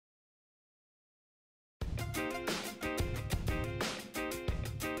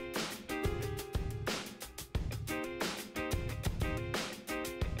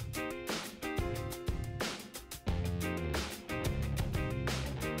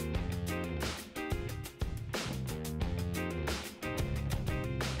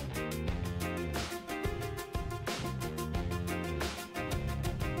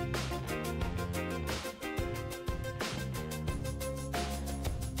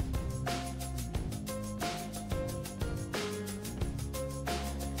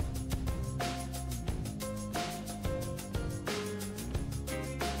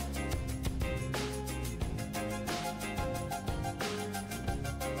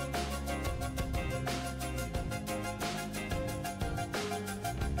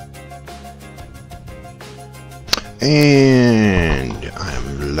And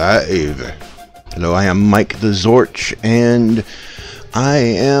I'm live. Hello, I am Mike TheZorch, and I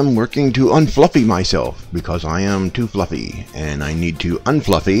am working to unfluffy myself because I am too fluffy, and I need to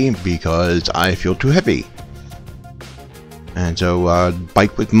unfluffy because I feel too heavy. And so,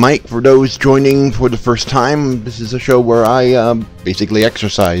 Bike with Mike, for those joining for the first time, this is a show where I basically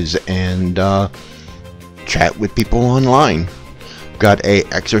exercise and chat with people online. Got a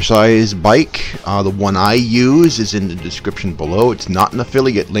exercise bike. The one I use is in the description below. It's not an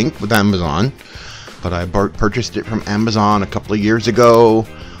affiliate link with Amazon, but I purchased it from Amazon a couple of years ago.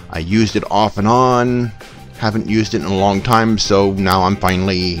 I used it off and on. Haven't used it in a long time, so now I'm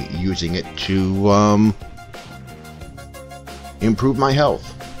finally using it to improve my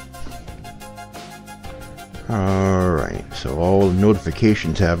health. Alright, so all the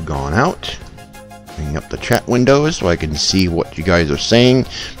notifications have gone out. Bring up the chat windows so I can see what you guys are saying.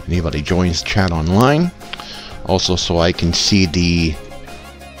 If anybody joins chat online. Also so I can see the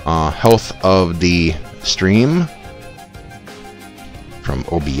health of the stream from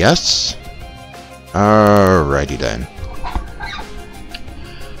OBS. Alrighty then.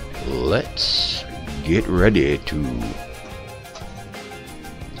 Let's get ready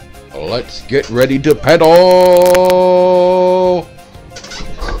to pedal.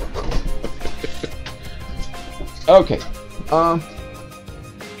 Okay,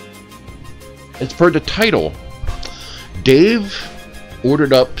 as per the title, Dave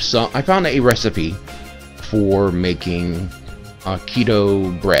ordered up some. I found a recipe for making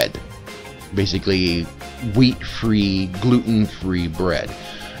keto bread, basically wheat-free, gluten-free bread,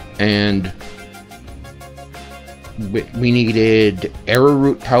 and we needed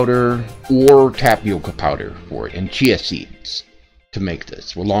arrowroot powder or tapioca powder for it, and chia seeds to make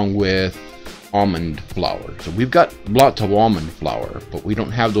this, along with almond flour. So we've got lots of almond flour, but we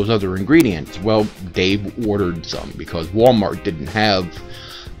don't have those other ingredients. Well, Dave ordered some because Walmart didn't have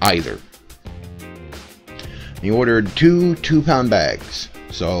either. He ordered two 2-pound bags.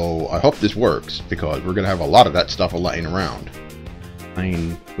 So I hope this works because we're gonna have a lot of that stuff lying around. I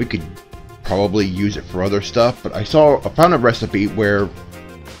mean, we could probably use it for other stuff, but I found a recipe where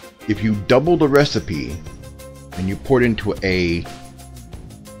if you double the recipe and you pour it into a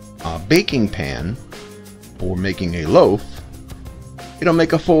baking pan for making a loaf, it'll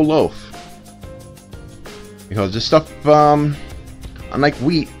make a full loaf. Because this stuff, unlike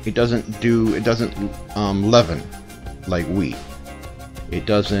wheat, it doesn't leaven like wheat. It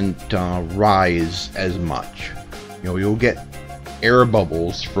doesn't rise as much. You know, you'll get air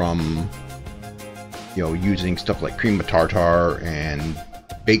bubbles from, you know, using stuff like cream of tartar and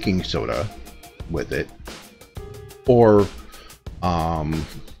baking soda with it, or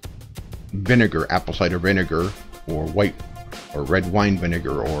vinegar, apple cider vinegar, or white or red wine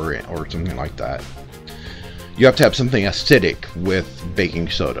vinegar, or something like that. You have to have something acidic with baking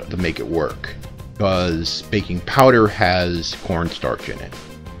soda to make it work, because baking powder has cornstarch in it,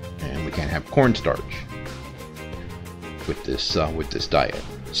 and we can't have cornstarch with this diet.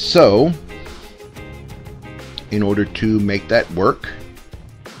 So, in order to make that work,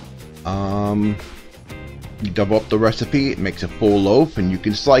 you double up the recipe, it makes a full loaf, and you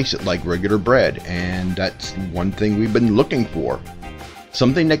can slice it like regular bread. And that's one thing we've been looking for.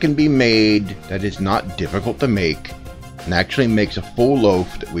 Something that can be made that is not difficult to make and actually makes a full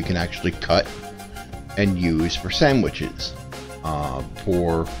loaf that we can actually cut and use for sandwiches.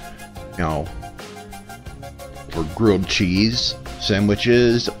 For grilled cheese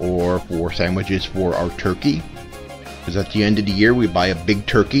sandwiches, or for sandwiches for our turkey. Because at the end of the year we buy a big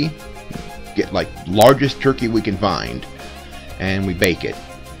turkey. Get like largest turkey we can find, and we bake it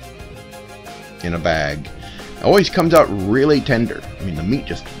in a bag. It always comes out really tender. I mean, the meat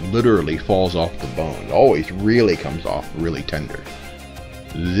just literally falls off the bone. It always really comes off really tender.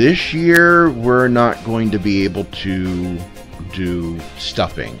 This year we're not going to be able to do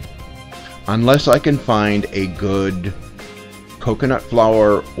stuffing unless I can find a good coconut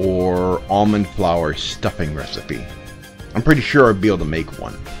flour or almond flour stuffing recipe. I'm pretty sure I'll be able to make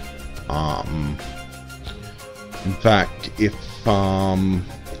one. In fact, if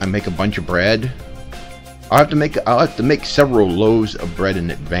I make a bunch of bread, I'll have to make several loaves of bread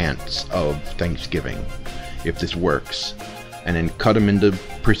in advance of Thanksgiving, if this works, and then cut them into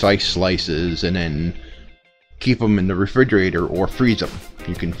precise slices, and then keep them in the refrigerator or freeze them.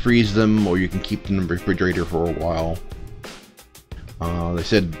 You can freeze them, or you can keep them in the refrigerator for a while. They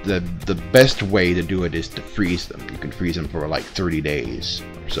said that the best way to do it is to freeze them. You can freeze them for like 30 days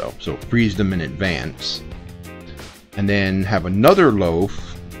or so. So freeze them in advance. And then have another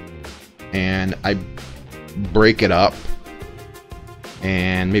loaf, and I break it up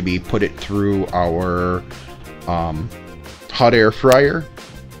and maybe put it through our hot air fryer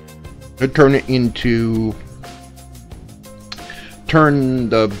to turn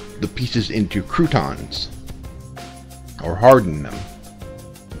the pieces into croutons, or harden them,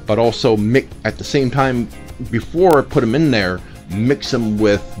 but also mix at the same time. Before I put them in there, mix them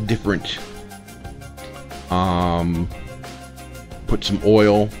with different put some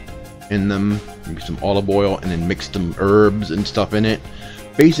oil in them, maybe some olive oil, and then mix some herbs and stuff in it.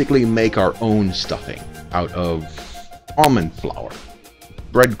 Basically make our own stuffing out of almond flour,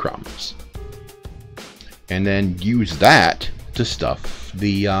 breadcrumbs, and then use that to stuff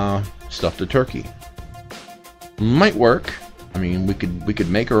the turkey. Might work. I mean, we could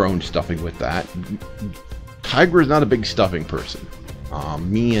make our own stuffing with that. Tygra is not a big stuffing person.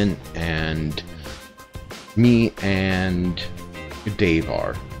 Me and Dave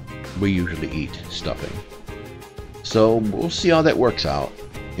are. We usually eat stuffing. So we'll see how that works out,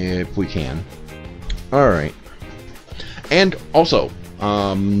 if we can. Alright. And also,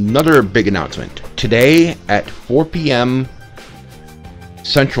 another big announcement. Today at 4 p.m.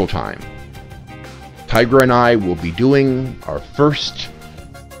 Central Time, Tygra and I will be doing our first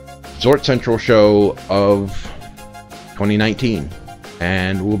ZORCH Central show of 2019.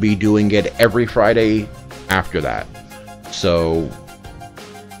 And we'll be doing it every Friday after that. So,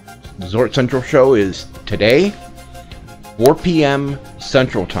 the ZORCH Central show is today, 4 p.m.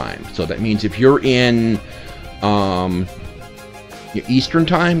 Central Time. So that means if you're in Eastern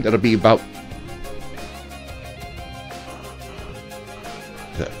Time, that'll be about...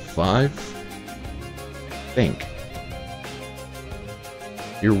 Is that 5? I think.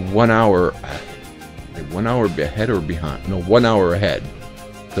 You're 1 hour... 1 hour ahead or behind? No, 1 hour ahead.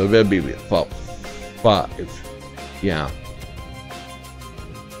 So that'll be about 5. Yeah.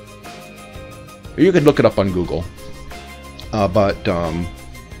 You could look it up on Google.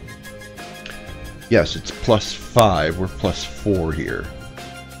 Yes, it's +5. We're +4 here.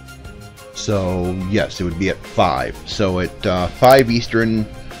 So, yes, it would be at 5. So at 5 Eastern,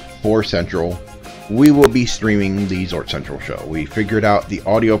 4 Central, we will be streaming the ZORCH Central show. We figured out the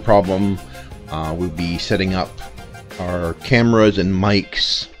audio problem. We'll be setting up our cameras and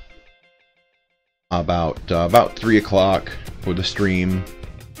mics about 3 o'clock for the stream.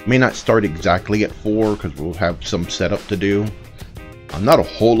 May not start exactly at 4 because we'll have some setup to do. Not a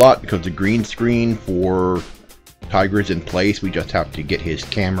whole lot because the green screen for Tygra's in place. We just have to get his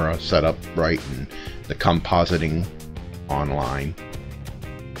camera set up right and the compositing online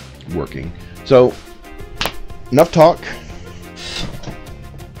working. So, enough talk.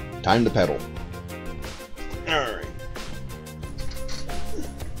 Time to pedal. Alright.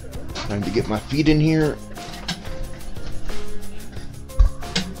 Time to get my feet in here.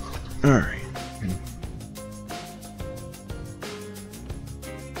 Alright.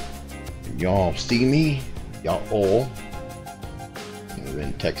 Y'all see me? Y'all all? I've been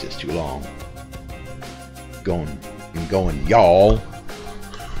in Texas too long. Going, y'all.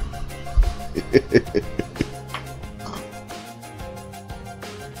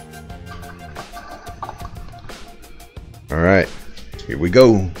 Alright, here we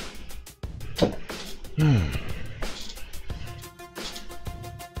go.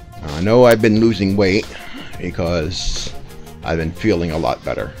 I know I've been losing weight because I've been feeling a lot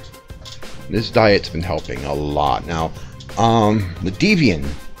better. This diet's been helping a lot. Now, the Deviant,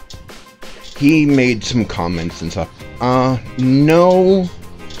 he made some comments and stuff. No.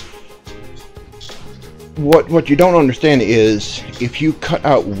 What you don't understand is if you cut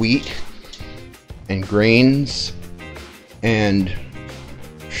out wheat and grains and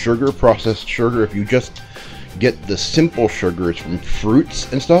sugar, processed sugar, if you just get the simple sugars from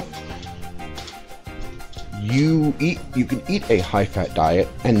fruits and stuff, you can eat a high-fat diet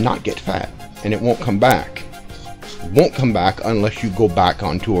and not get fat, and it won't come back. It won't come back unless you go back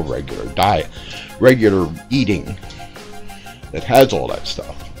onto a regular diet, regular eating that has all that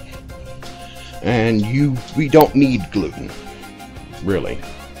stuff. And we don't need gluten, really.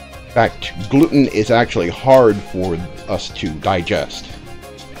 In fact, gluten is actually hard for us to digest.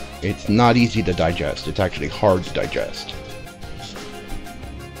 It's not easy to digest. It's actually hard to digest.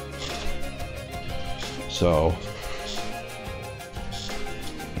 So,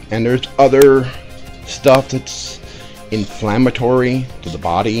 and there's other stuff that's inflammatory to the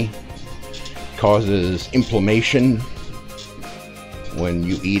body, causes inflammation when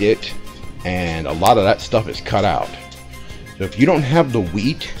you eat it, and a lot of that stuff is cut out. So if you don't have the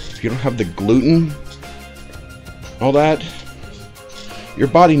wheat, if you don't have the gluten, all that, your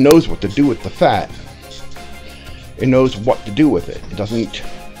body knows what to do with the fat. It knows what to do with it. It doesn't,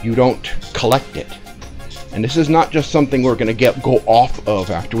 you don't collect it. And this is not just something we're going to go off of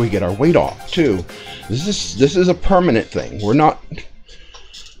after we get our weight off, too. This is a permanent thing. We're not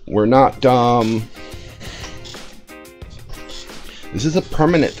this is a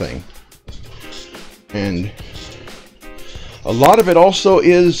permanent thing. And a lot of it also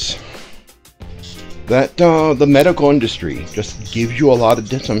is that the medical industry just gives you a lot of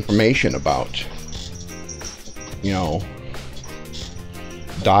disinformation about, you know,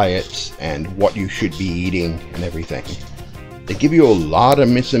 diets and what you should be eating and everything. They give you a lot of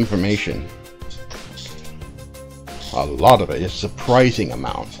misinformation. A lot of it, a surprising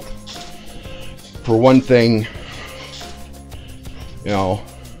amount. For one thing, you know,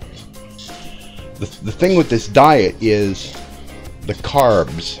 the thing with this diet is the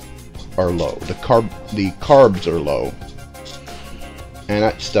carbs are low. The carbs are low, and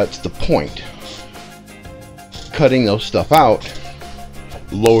that's the point. Cutting those stuff out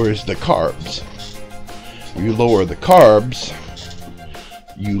lowers the carbs. You lower the carbs,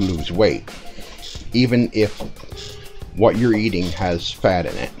 you lose weight, even if what you're eating has fat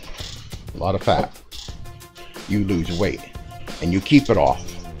in it, a lot of fat. You lose weight, and you keep it off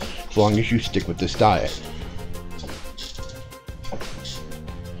as long as you stick with this diet.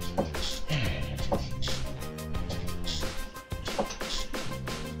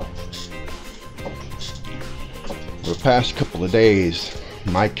 For the past couple of days,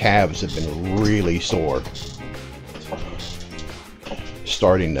 my calves have been really sore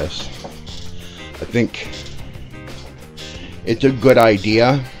starting this. I think it's a good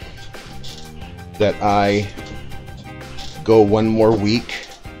idea that I go one more week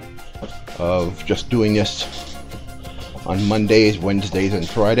of just doing this on Mondays, Wednesdays, and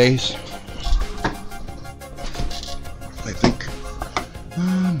Fridays. I think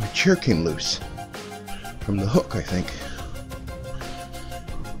my chair came loose from the hook, I think.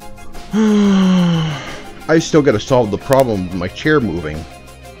 I still got to solve the problem with my chair moving.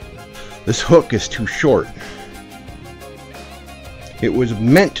 This hook is too short. It was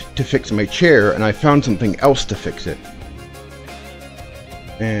meant to fix my chair, and I found something else to fix it.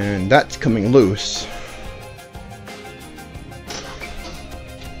 And that's coming loose.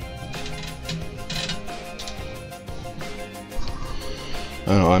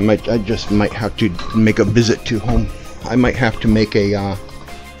 I don't know, I just might have to make a visit to home. I might have to make a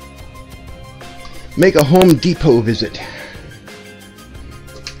Home Depot visit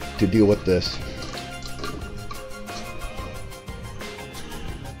to deal with this.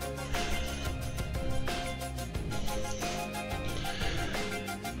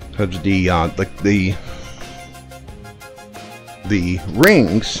 Because the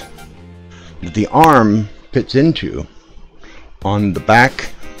rings that the arm fits into on the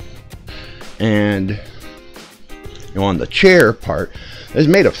back and, you know, on the chair part is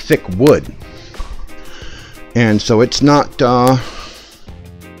made of thick wood, and so it's not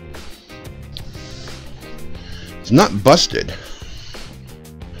busted.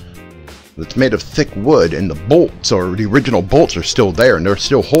 It's made of thick wood, and the bolts, or the original bolts, are still there and they're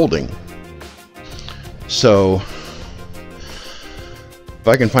still holding. So if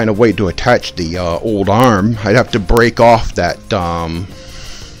I can find a way to attach the old arm, I'd have to break off that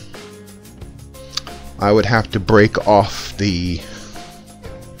I would have to break off the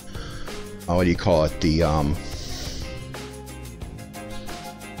what do you call it, the I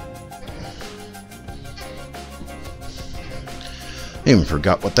even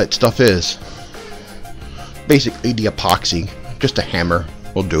forgot what that stuff is. Basically the epoxy. Just a hammer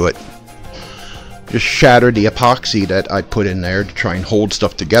will do it. Just shatter the epoxy that I put in there to try and hold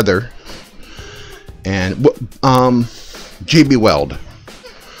stuff together. And JB Weld.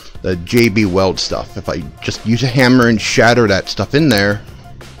 The JB Weld stuff. If I just use a hammer and shatter that stuff in there,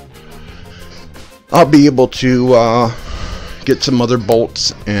 I'll be able to get some other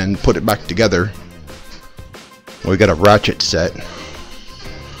bolts and put it back together. We got a ratchet set.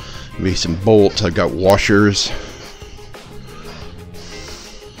 Maybe some bolts. I've got washers.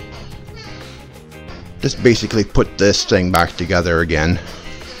 Just basically put this thing back together again.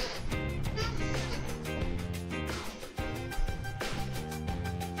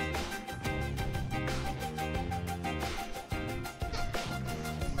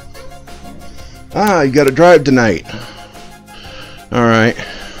 Ah, you gotta drive tonight. Alright.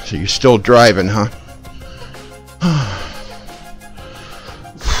 So you're still driving, huh?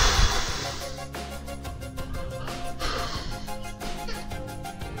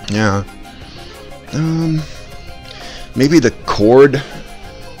 Yeah. Maybe the cord.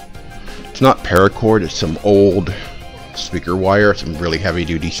 It's not paracord, it's some old speaker wire, some really heavy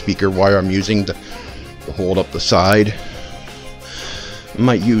duty speaker wire I'm using to hold up the side. I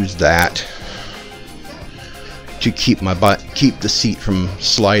might use that. to keep the seat from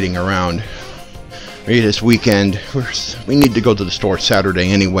sliding around. Maybe this weekend, we need to go to the store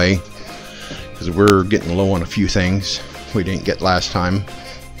Saturday anyway, because we're getting low on a few things we didn't get last time.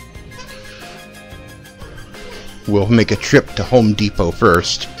 We'll make a trip to Home Depot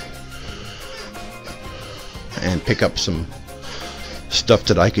first and pick up some stuff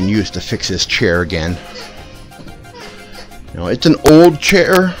that I can use to fix this chair again. You know, it's an old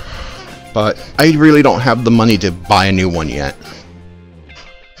chair, but I really don't have the money to buy a new one yet.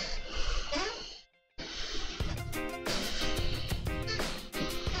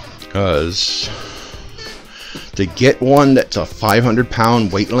 Because to get one that's a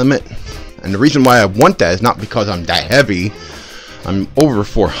 500-pound weight limit, and the reason why I want that is not because I'm that heavy. I'm over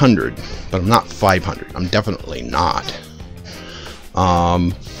 400, but I'm not 500. I'm definitely not.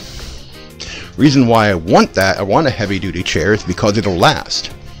 Reason why I want that, I want a heavy-duty chair, is because it'll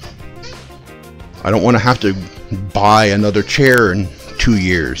last. I don't want to have to buy another chair in 2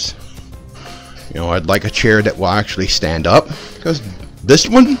 years. You know, I'd like a chair that will actually stand up, because this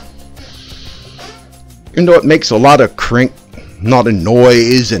one, even though it makes a lot of not a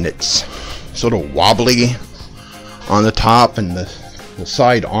noise, and it's sort of wobbly on the top, and the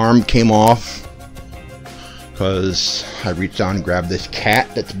side arm came off because I reached down and grabbed this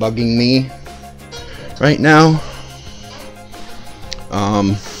cat that's bugging me right now.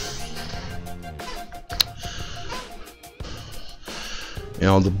 You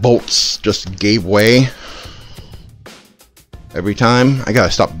know, the bolts just gave way every time. I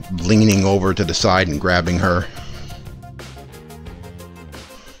gotta stop leaning over to the side and grabbing her.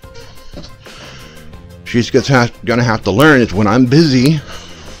 She's gonna have to learn is when I'm busy,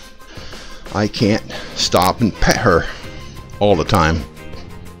 I can't stop and pet her all the time.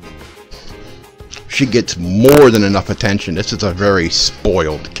 She gets more than enough attention. This is a very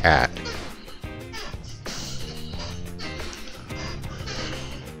spoiled cat.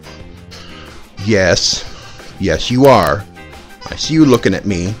 Yes, you are. I see you looking at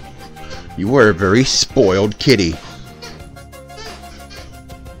me. You are a very spoiled kitty.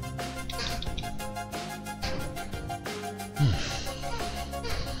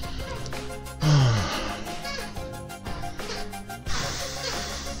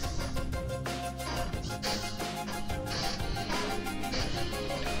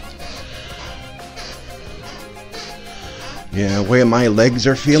 Yeah, way my legs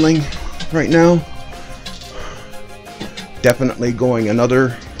are feeling right now. Definitely going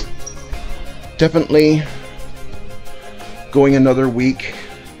another week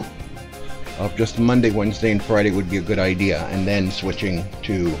of just Monday, Wednesday, and Friday would be a good idea, and then switching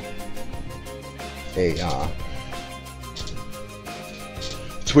to a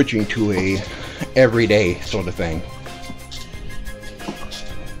everyday sort of thing.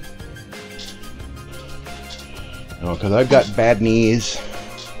 Because I've got bad knees,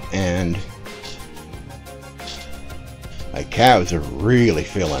 and my calves are really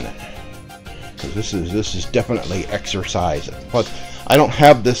feeling it. Because this is definitely exercise. Plus, I don't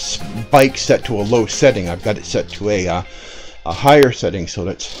have this bike set to a low setting. I've got it set to a higher setting, so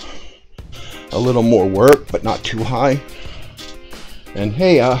that's a little more work, but not too high. And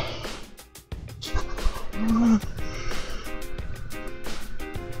hey,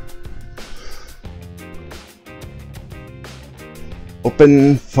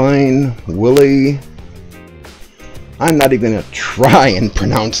 Open, fine, Willie. I'm not even gonna try and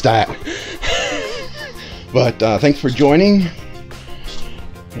pronounce that. But thanks for joining.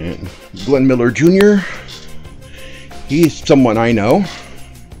 And Glenn Miller Jr. He's someone I know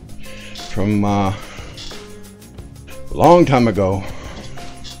from a long time ago.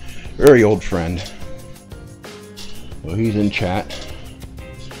 Very old friend. Well, he's in chat.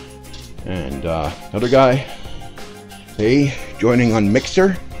 And another guy. Hey, joining on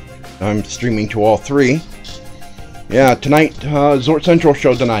Mixer. I'm streaming to all three. Yeah, tonight, Zorch Central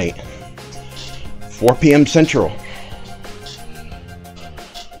show tonight. 4 p.m. Central.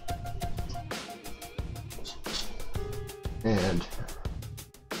 And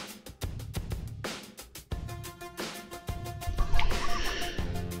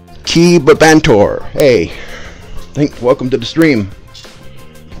Key Babantor. Hey, welcome to the stream.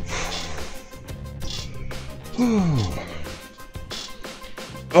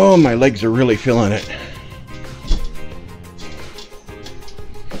 Oh, my legs are really feeling it.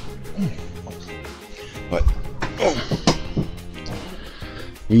 But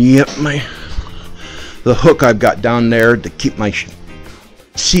yep, the hook I've got down there to keep my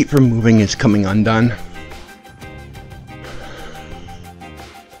seat from moving is coming undone.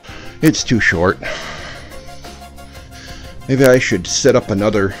 It's too short. Maybe I should set up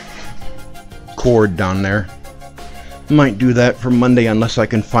another cord down there. Might do that for Monday unless I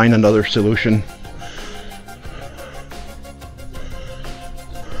can find another solution.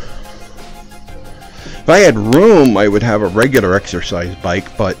 If I had room, I would have a regular exercise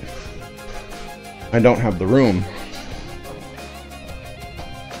bike, but I don't have the room.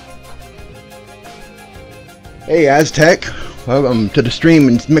 Hey Aztec, welcome to the stream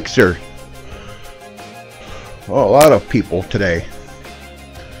and mixer. Oh, a lot of people today.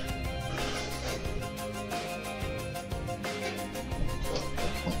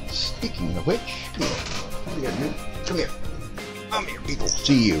 Speaking of which, come here, dude. Come here. Come here, people.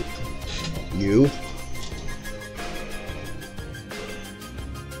 See you. You.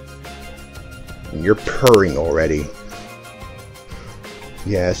 And you're purring already.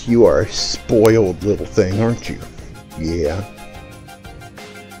 Yes, you are a spoiled little thing, aren't you? Yeah.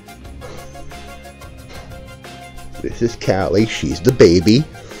 This is Callie. She's the baby.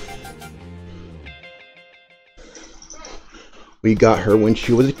 We got her when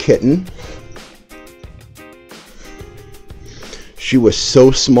she was a kitten. She was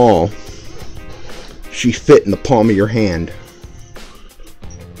so small, she fit in the palm of your hand.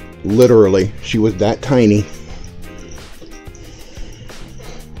 Literally, she was that tiny.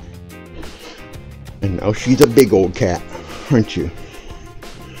 And now she's a big old cat, aren't you?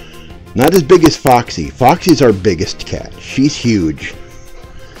 Not as big as Foxy. Foxy's our biggest cat. She's huge.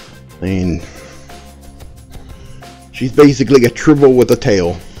 I mean, she's basically a tribble with a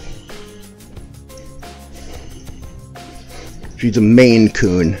tail. She's a Maine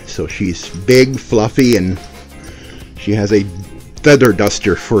Coon, so she's big, fluffy, and she has a feather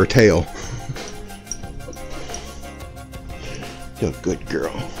duster for a tail. She's a good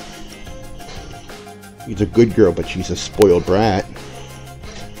girl. She's a good girl, but she's a spoiled brat.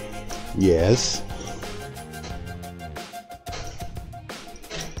 Yes.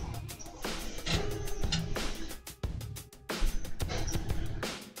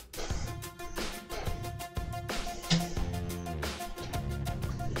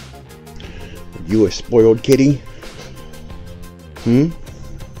 You a spoiled kitty? Hmm?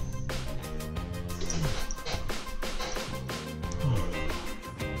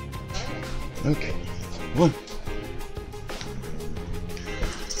 Okay. One.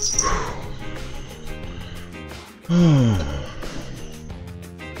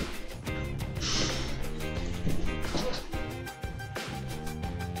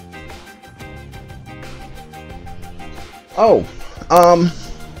 Oh,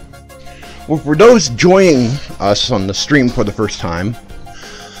 well, for those joining us on the stream for the first time,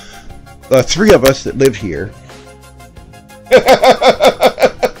 the three of us that live here,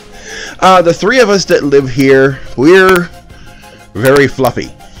 the three of us that live here, we're very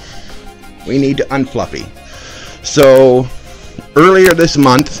fluffy. We need to unfluffy. So earlier this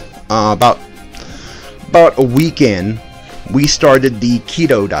month, about a week in, we started the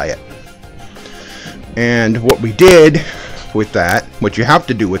keto diet. And what we did with that, what you have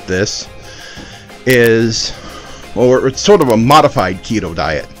to do with this is, well, it's sort of a modified keto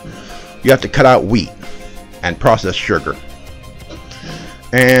diet. You have to cut out wheat and processed sugar,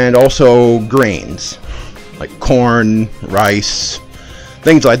 and also grains like corn, rice,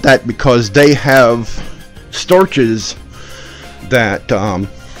 things like that, because they have starches that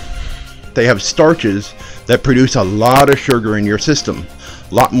produce a lot of sugar in your system,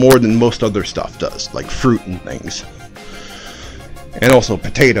 a lot more than most other stuff does, like fruit and things, and also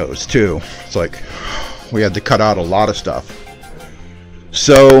potatoes too. It's like we had to cut out a lot of stuff.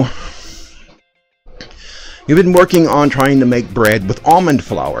 So you've been working on trying to make bread with almond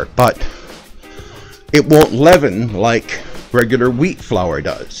flour, but it won't leaven like regular wheat flour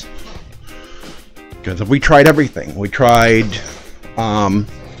does. Because we tried everything. We tried,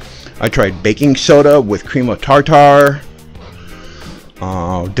 I tried baking soda with cream of tartar,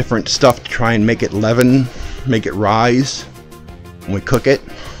 different stuff to try and make it leaven, make it rise when we cook it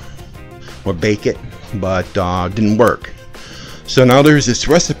or bake it, but didn't work. So now there's this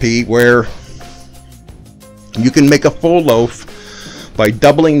recipe where you can make a full loaf by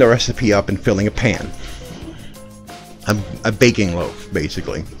doubling the recipe up and filling a pan. A baking loaf,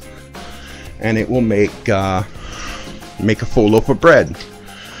 basically. And it will make a full loaf of bread.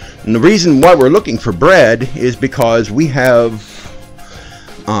 And the reason why we're looking for bread is because we have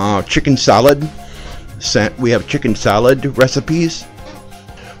chicken salad. We have chicken salad recipes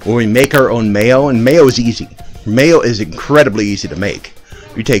where we make our own mayo, and mayo is easy. Mayo is incredibly easy to make.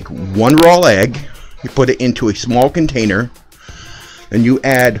 You take one raw egg, you put it into a small container, and you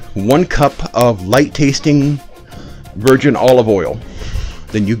add 1 cup of light tasting virgin olive oil.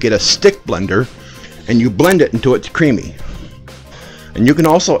 Then you get a stick blender and you blend it until it's creamy. And you can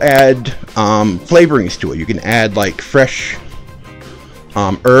also add flavorings to it. You can add like fresh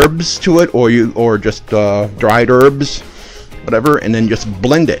herbs to it, or just dried herbs, whatever, and then just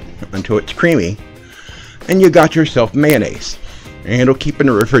blend it until it's creamy, and you got yourself mayonnaise, and it'll keep in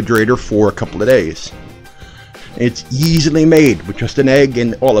the refrigerator for a couple of days. It's easily made with just an egg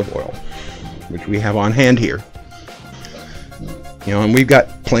and olive oil, which we have on hand here. You know, and we've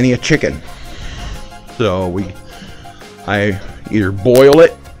got plenty of chicken, so I either boil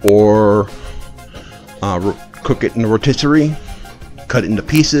it or cook it in the rotisserie, cut it into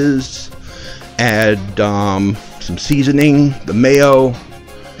pieces, add some seasoning, the mayo,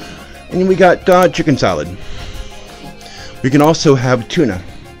 and we got chicken salad. We can also have tuna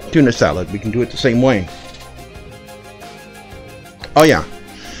salad. We can do it the same way. Oh yeah,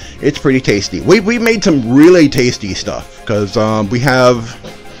 it's pretty tasty. We made some really tasty stuff because we have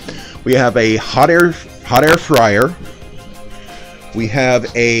a hot air fryer. We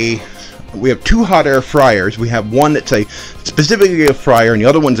have two hot air fryers. We have one that's specifically a fryer, and the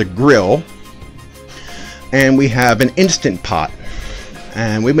other one's a grill. And we have an Instant Pot.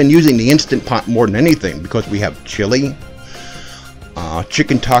 And we've been using the Instant Pot more than anything because we have chili,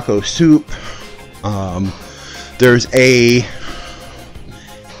 chicken taco soup. There's a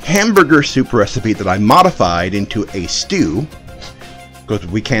hamburger soup recipe that I modified into a stew because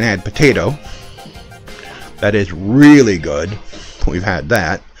we can't add potato. That is really good. We've had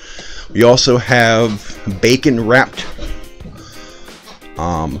that. We also have bacon wrapped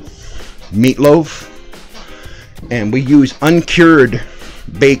meatloaf, and we use uncured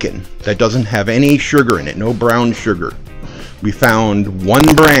bacon that doesn't have any sugar in it, no brown sugar. We found one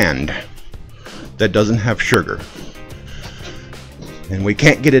brand that doesn't have sugar, and we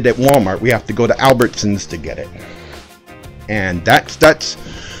can't get it at Walmart. We have to go to Albertsons to get it, and that's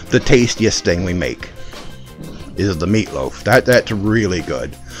the tastiest thing we make, is the meatloaf. That's really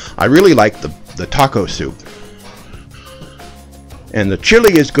good. I really like the taco soup. And the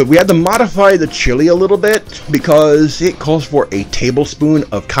chili is good. We had to modify the chili a little bit because it calls for a tablespoon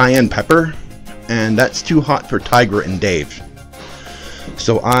of cayenne pepper, and that's too hot for Tygra and Dave.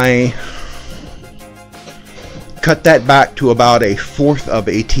 So I cut that back to about 1/4 of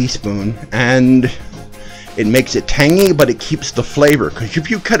a teaspoon, and it makes it tangy, but it keeps the flavor, because if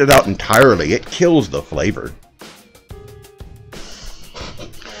you cut it out entirely, it kills the flavor.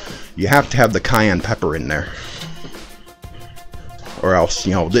 You have to have the cayenne pepper in there, or else,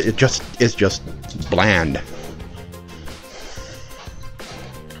 you know, it's just bland.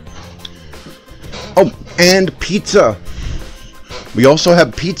 Oh, and pizza. We also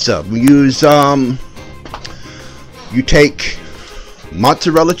have pizza. We use you take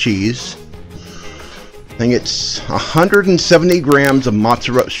mozzarella cheese. I think it's 170 grams of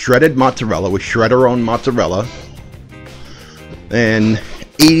mozzarella, shredded mozzarella. We shred our own mozzarella. And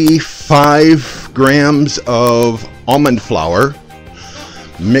 85 grams of almond flour.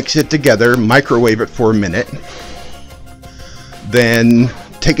 Mix it together, microwave it for a minute, then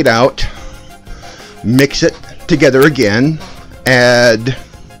take it out, mix it together again, add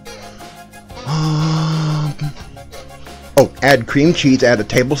add cream cheese. Add a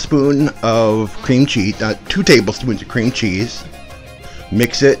tablespoon of cream cheese, 2 tablespoons of cream cheese,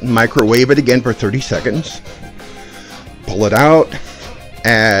 mix it, microwave it again for 30 seconds, pull it out,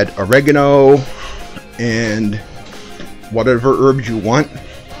 add oregano and whatever herbs you want.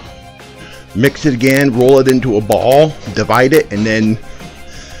 Mix it again, roll it into a ball, divide it, and then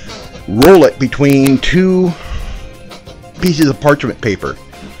roll it between 2 pieces of parchment paper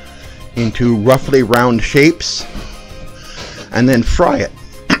into roughly round shapes, and then fry it.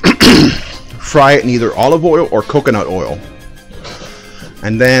 Fry it in either olive oil or coconut oil.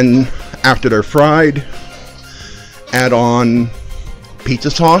 And then, after they're fried, add on pizza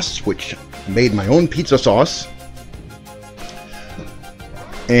sauce, which I made my own pizza sauce,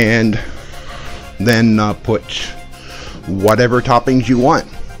 and then put whatever toppings you want,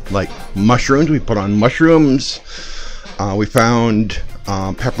 like mushrooms. We put on mushrooms. We found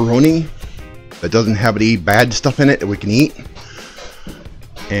pepperoni that doesn't have any bad stuff in it that we can eat,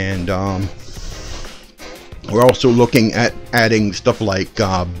 and we're also looking at adding stuff like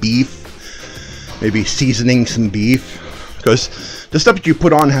beef, maybe seasoning some beef, because the stuff that you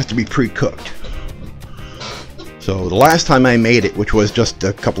put on has to be pre-cooked. So the last time I made it, which was just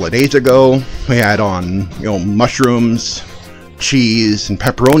a couple of days ago, we had on, you know, mushrooms, cheese, and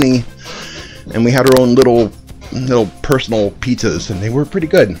pepperoni, and we had our own little personal pizzas, and they were pretty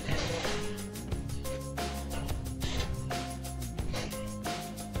good.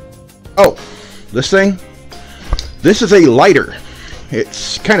 Oh, this thing. This is a lighter.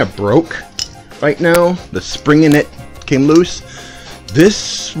 It's kind of broke right now. The spring in it came loose.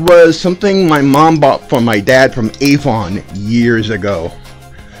 This was something my mom bought for my dad from Avon years ago.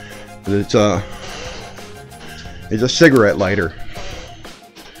 It's a cigarette lighter,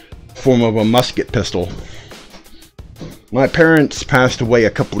 form of a musket pistol. My parents passed away a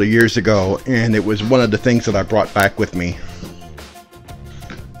couple of years ago, and it was one of the things that I brought back with me.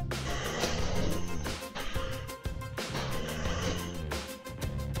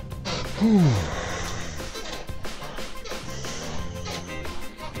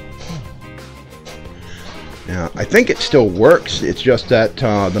 Yeah, I think it still works. It's just that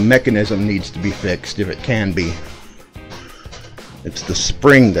the mechanism needs to be fixed, if it can be. It's the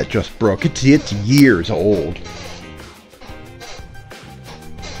spring that just broke. It's years old.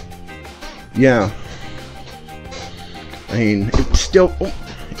 Yeah. I mean, it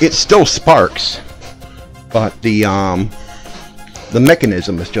still sparks, but the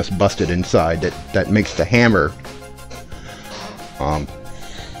mechanism is just busted inside. That makes the hammer and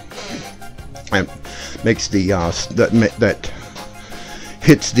makes the that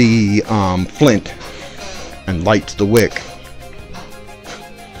hits the flint and lights the wick.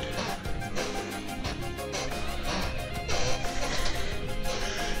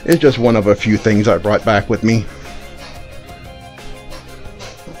 It's just one of a few things I brought back with me.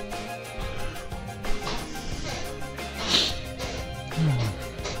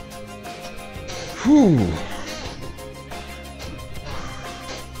 Whew.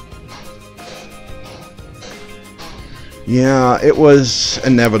 Yeah, it was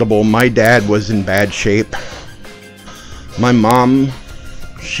inevitable. My dad was in bad shape. My mom,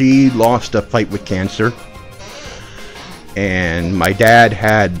 she lost a fight with cancer. And my dad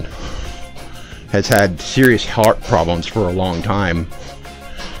has had serious heart problems for a long time.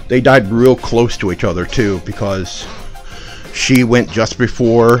 They died real close to each other too, because she went just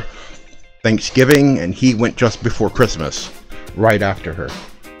before Thanksgiving and he went just before Christmas, right after her.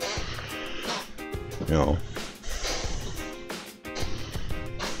 You know.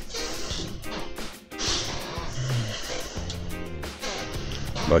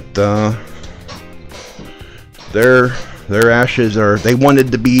 But their ashes they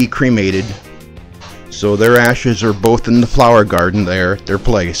wanted to be cremated, so their ashes are both in the flower garden there at their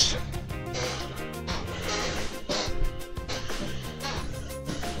place.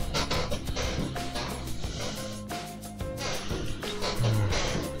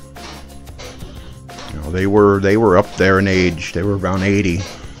 You know, they were up there in age. They were around 80.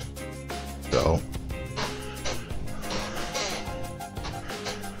 So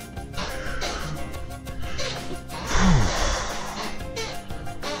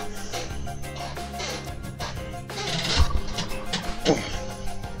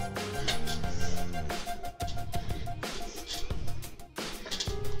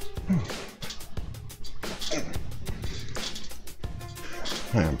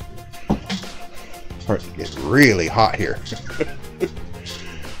starting to get really hot here.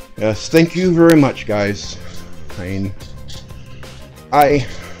 Yes, thank you very much, guys. I mean, I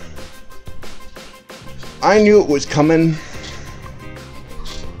knew it was coming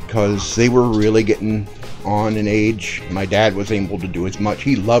because they were really getting on in age. My dad was able to do as much.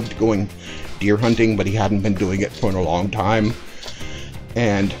 He loved going deer hunting, but he hadn't been doing it for a long time,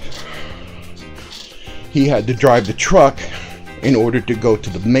 and he had to drive the truck in order to go to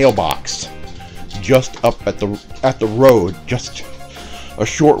the mailbox just up at the road, just a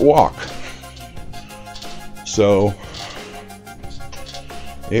short walk. So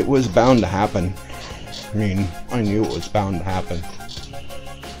it was bound to happen. I mean, I knew it was bound to happen.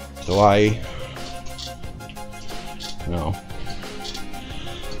 So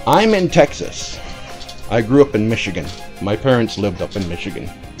I'm in Texas. I grew up in Michigan. My parents lived up in Michigan.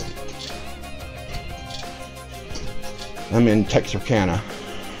 I'm in Texarkana.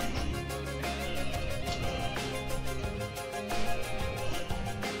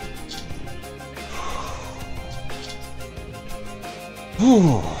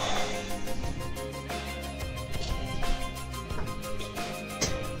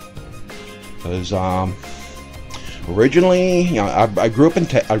 Because originally, you know, I grew up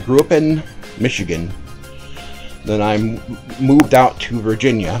in Michigan. Then I moved out to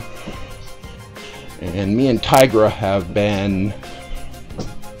Virginia, and me and Tygra have been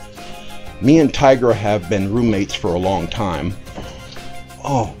roommates for a long time.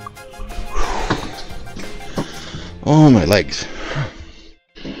 Oh, my legs.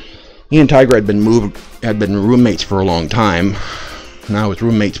 Me and Tygra had been roommates for a long time. And I was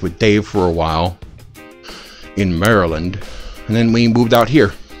roommates with Dave for a while in Maryland, and then we moved out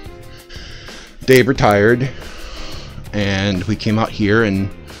here. Dave retired, and we came out here, and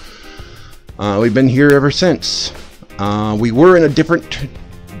we've been here ever since. We were in a different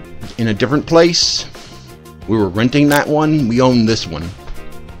place. We were renting that one. We own this one.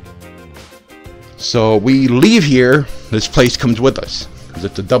 So we leave here. This place comes with us because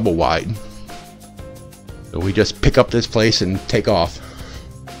it's a double wide. So we just pick up this place and take off.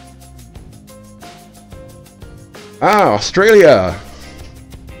 Ah, Australia.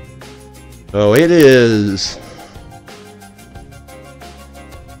 So it is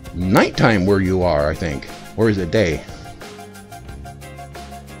nighttime where you are, I think. Or is it day?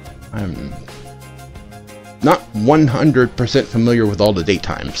 I'm not 100% familiar with all the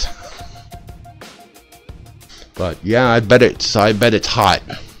daytimes. But yeah, I bet it's hot,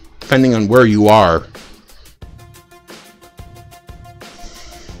 depending on where you are.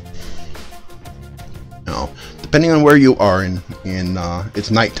 No, depending on where you are, it's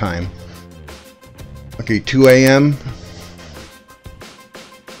nighttime. Okay, 2 a.m.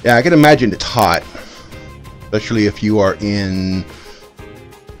 Yeah, I can imagine it's hot, especially if you are in,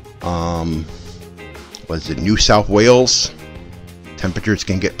 was it New South Wales? Temperatures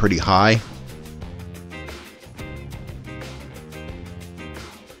can get pretty high.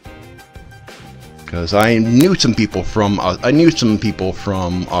 Because I knew some people from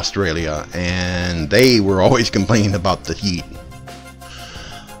Australia, and they were always complaining about the heat.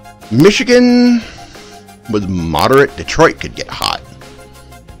 Michigan was moderate. Detroit could get hot.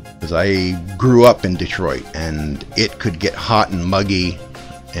 Because I grew up in Detroit, and it could get hot and muggy,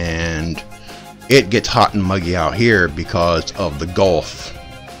 and it gets hot and muggy out here because of the Gulf.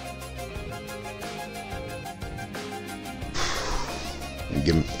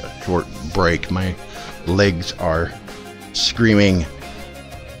 Give me a short break. My legs are screaming.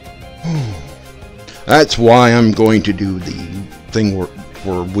 That's why I'm going to do the thing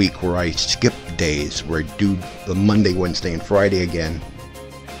for a week where I skip days, where I do the Monday, Wednesday, and Friday again.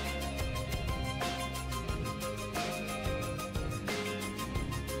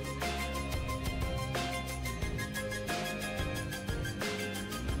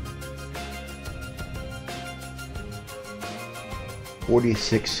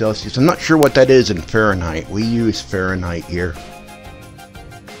 .46 Celsius. I'm not sure what that is in Fahrenheit. We use Fahrenheit here.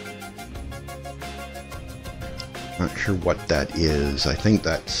 Not sure what that is. I think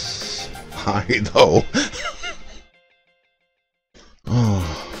that's high though. Oh.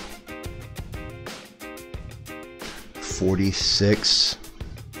 46.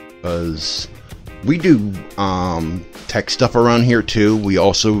 Because we do tech stuff around here too. We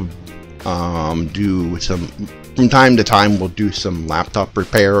also do some. From time to time, we'll do some laptop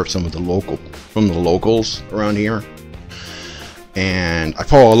repair of some of the locals around here. And I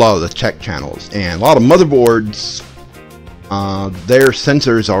follow a lot of the tech channels, and a lot of motherboards, their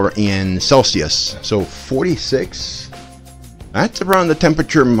sensors are in Celsius. So 46, that's around the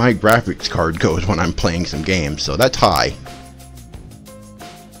temperature my graphics card goes when I'm playing some games. So that's high.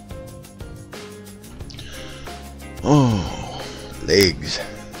 Oh, legs.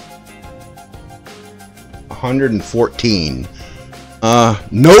 114.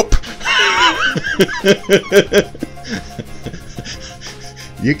 Nope.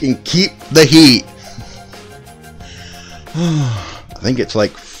 You can keep the heat. I think it's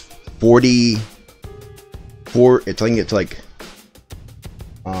like 44. I think it's like,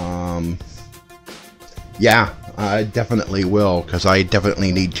 yeah, I definitely will, because I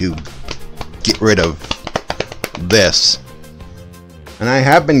definitely need to get rid of this. And I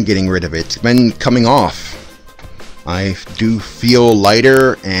have been getting rid of it. It's been coming off. I do feel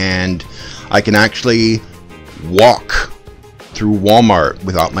lighter, and I can actually walk through Walmart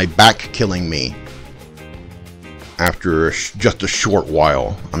without my back killing me after just a short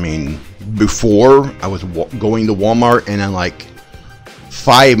while. I mean, before I was going to Walmart, and in like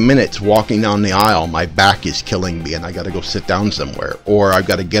 5 minutes walking down the aisle, my back is killing me and I gotta go sit down somewhere, or I've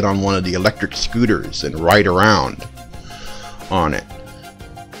got to get on one of the electric scooters and ride around on it.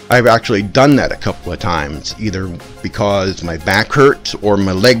 I've actually done that a couple of times, either because my back hurts or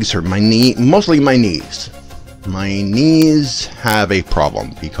my legs hurt. Mostly my knees. My knees have a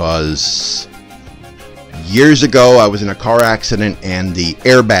problem because years ago I was in a car accident, and the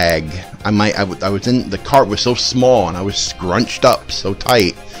airbag, I was in the car, was so small and I was scrunched up so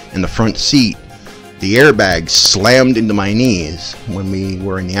tight in the front seat. The airbag slammed into my knees when we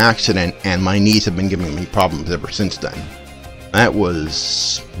were in the accident, and my knees have been giving me problems ever since then. That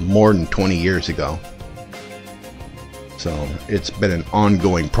was more than 20 years ago. So it's been an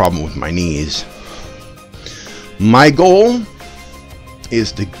ongoing problem with my knees. My goal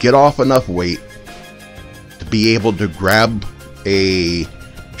is to get off enough weight to be able to grab a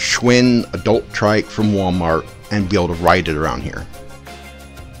Schwinn adult trike from Walmart and be able to ride it around here.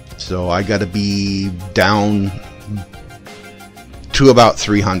 So I got to be down to about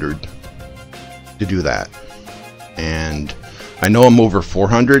 300 to do that. And I know I'm over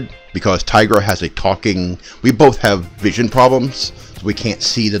 400 because Tygra has a talking, we both have vision problems, so we can't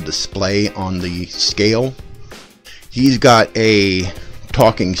see the display on the scale. He's got a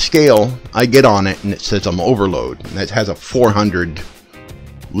talking scale. I get on it and it says I'm overload, and it has a 400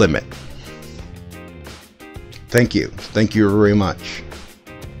 limit. Thank you very much.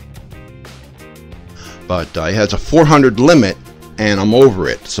 But it has a 400 limit and I'm over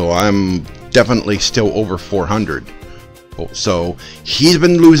it, so I'm definitely still over 400. So he's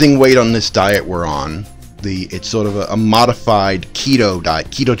been losing weight on this diet we're on. It's sort of a modified keto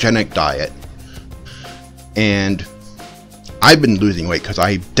diet, ketogenic diet, and I've been losing weight because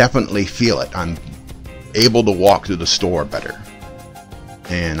I definitely feel it. I'm able to walk through the store better,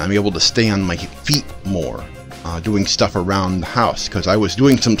 and I'm able to stay on my feet more, doing stuff around the house, because I was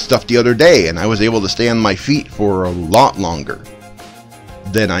doing some stuff the other day and I was able to stay on my feet for a lot longer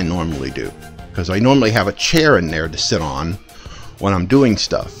than I normally do, because I normally have a chair in there to sit on when I'm doing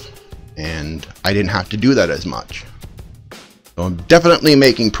stuff, and I didn't have to do that as much. So I'm definitely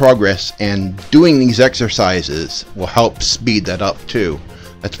making progress, and doing these exercises will help speed that up too.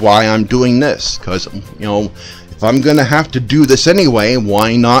 That's why I'm doing this, because, you know, if I'm gonna have to do this anyway,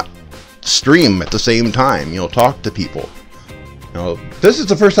 why not stream at the same time, you know, talk to people. You know, this is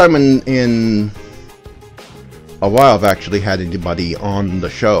the first time in a while I've actually had anybody on the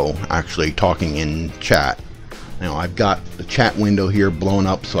show actually talking in chat. You know, I've got the chat window here blown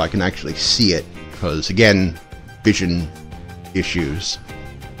up so I can actually see it, because again, vision issues.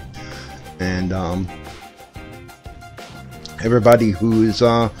 And everybody who's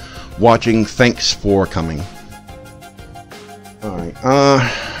watching, thanks for coming. Alright, I'm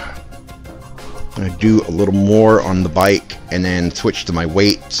gonna do a little more on the bike and then switch to my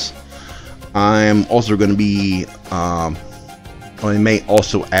weights. I'm also going to be, I may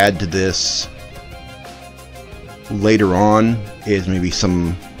also add to this later on, is maybe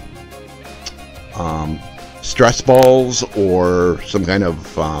some stress balls or some kind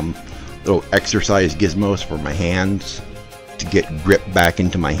of little exercise gizmos for my hands to get grip back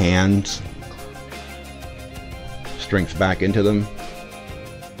into my hands, strength back into them.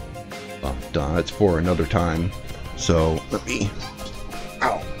 But that's for another time. So let me,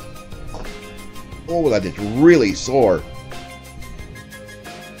 ow. Oh, that is really sore.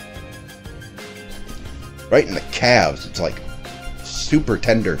 Right in the calves. It's like super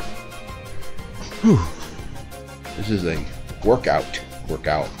tender. Whew. This is a workout.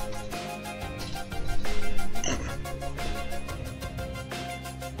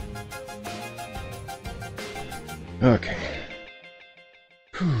 Okay.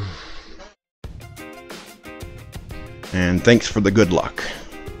 Whew. And thanks for the good luck.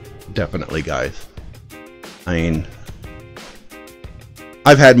 Definitely, guys. I mean,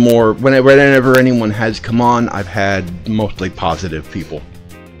 I've had more, whenever anyone has come on, I've had mostly positive people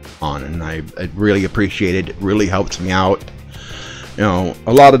on, and I really appreciate it. It really helps me out. You know,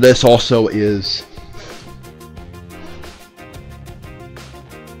 a lot of this also is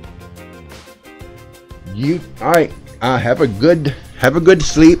alright, have a good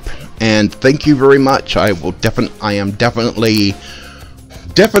sleep, and thank you very much. I am definitely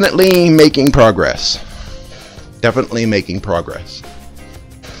making progress. Definitely making progress.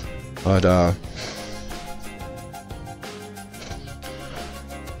 But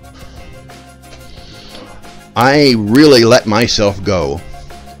I really let myself go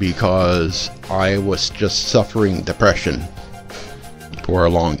because I was just suffering depression for a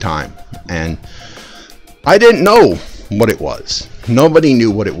long time, and I didn't know what it was. Nobody knew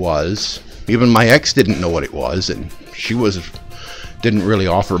what it was. Even my ex didn't know what it was, and she didn't really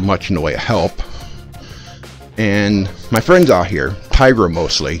offer much in the way of help. And my friends out here, Tygra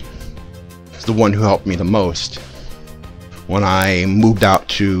mostly, is the one who helped me the most when I moved out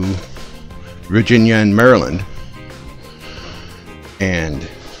to Virginia and Maryland. And,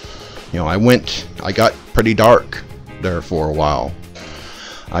 you know, I got pretty dark there for a while.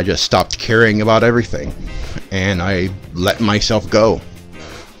 I just stopped caring about everything, and I let myself go.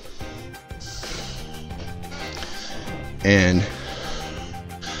 And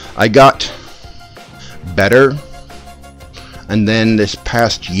I got better, and then this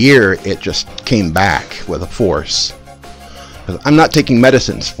past year it just came back with a force. I'm not taking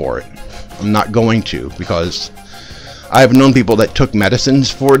medicines for it. I'm not going to, because I've known people that took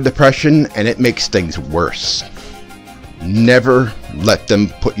medicines for depression and it makes things worse. Never let them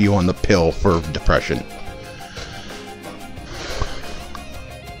put you on the pill for depression,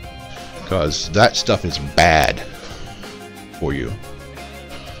 because that stuff is bad for you.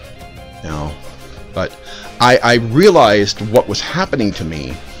 You know, but I realized what was happening to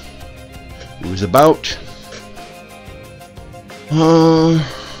me. It was about I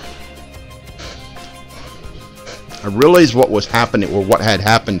realized what was happening, or what had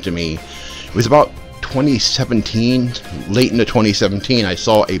happened to me. It was about 2017, late into 2017. I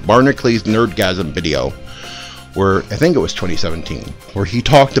saw a Barnacules Nerdgasm video, where I think it was 2017, where he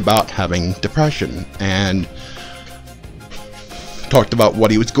talked about having depression and talked about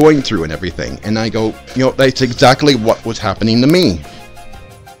what he was going through and everything. And I go, you know, that's exactly what was happening to me.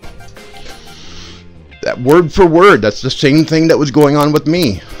 That word for word, that's the same thing that was going on with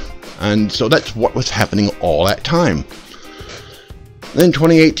me. And so that's what was happening all that time. Then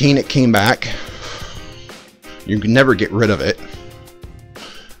 2018, it came back. You can never get rid of it.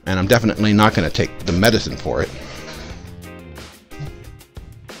 And I'm definitely not going to take the medicine for it.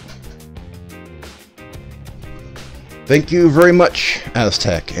 Thank you very much,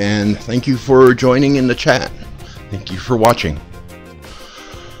 Aztec, and thank you for joining in the chat. Thank you for watching.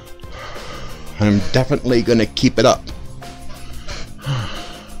 I'm definitely going to keep it up.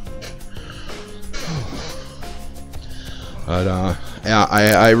 But yeah,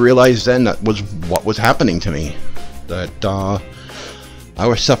 I realized then that was what was happening to me. That I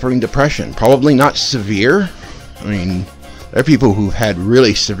was suffering depression. Probably not severe. I mean, there are people who've had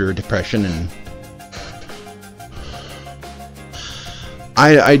really severe depression, and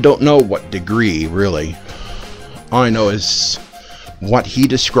I don't know what degree, really. All I know is what he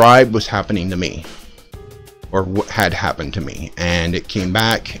described was happening to me, or what had happened to me, and it came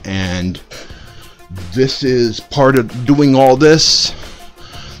back. And this is part of doing all this,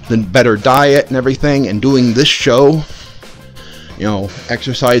 the better diet and everything, and doing this show, you know,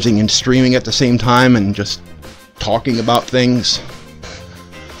 exercising and streaming at the same time, and just talking about things,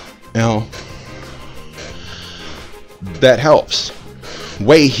 you know, that helps.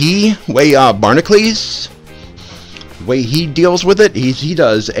 Way Barnacules, way he deals with it, he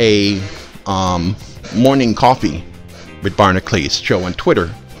does a morning coffee with Barnacules show on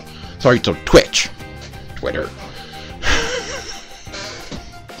Twitter. Sorry, so Twitch. Twitter.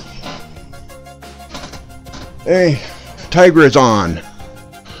 Hey, Tygra's on.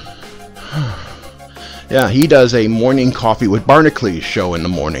 Yeah, he does a morning coffee with Barnacules show in the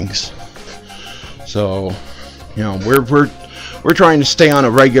mornings. So, you know, we're trying to stay on a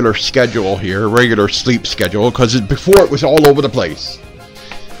regular schedule here, a regular sleep schedule, because before it was all over the place.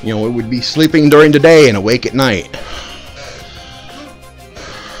 You know, it would be sleeping during the day and awake at night.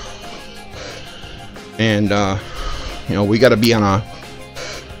 And, you know, we got to be on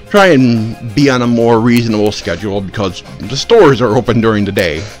try and be on a more reasonable schedule, because the stores are open during the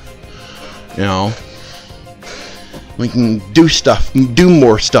day. You know, we can do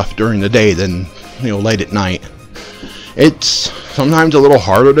more stuff during the day than, you know, late at night. It's sometimes a little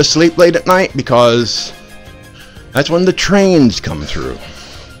harder to sleep late at night, because that's when the trains come through.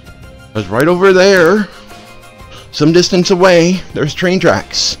 Because right over there, some distance away, there's train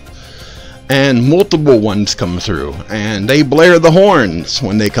tracks. And multiple ones come through, and they blare the horns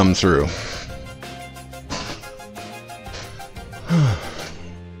when they come through.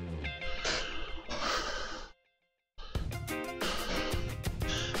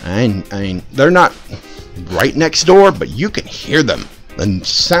 I mean, they're not right next door, but you can hear them. And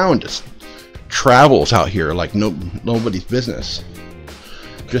sound just travels out here like nobody's business.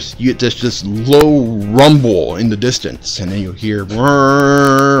 Just low rumble in the distance, and then you hear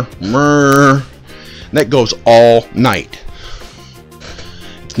murr, murr. And that goes all night.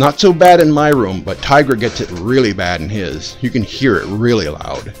 It's not so bad in my room, but Tygra gets it really bad in his. You can hear it really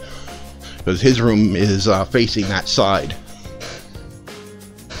loud, because his room is facing that side.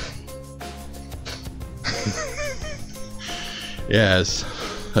 Yes,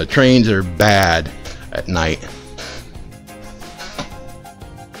 the trains are bad at night.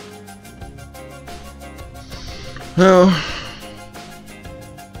 Well,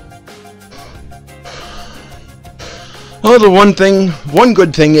 the one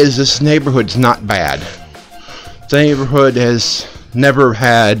good thing is this neighborhood's not bad. The neighborhood has never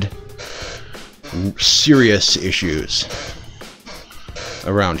had serious issues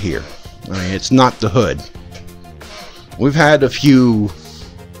around here. I mean, it's not the hood. We've had a few,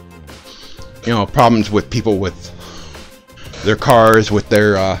 you know, problems with people with their cars, with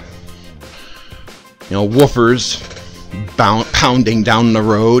their, you know, woofers pounding down the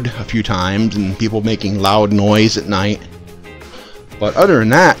road a few times, and people making loud noise at night. But other than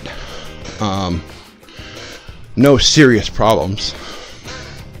that, no serious problems.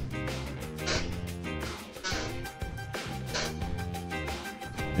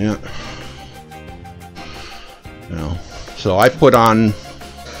 Yeah. You know, so I put on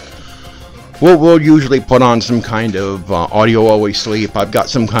we'll usually put on some kind of audio always sleep. I've got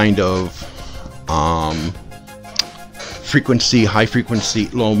some kind of frequency, high frequency,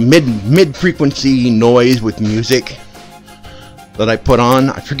 low mid frequency noise with music that I put on.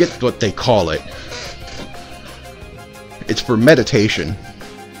 I forget what they call it. It's for meditation.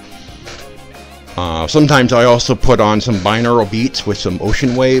 Sometimes I also put on some binaural beats with some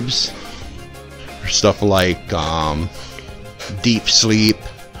ocean waves, or stuff like deep sleep,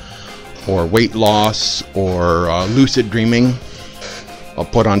 or weight loss, or lucid dreaming. I'll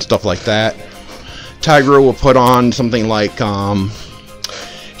put on stuff like that. Tygra will put on something like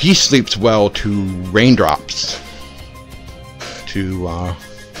he sleeps well to raindrops, to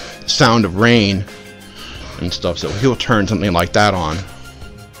sound of rain and stuff, so he'll turn something like that on.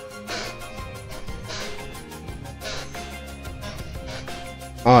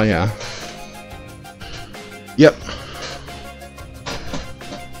 Oh yeah. Yep.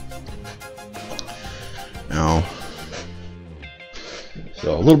 Now,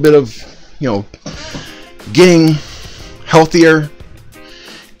 so a little bit of, getting healthier,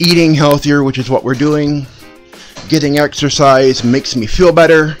 eating healthier, which is what we're doing. Getting exercise makes me feel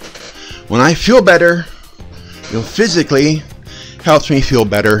better. When I feel better, physically, helps me feel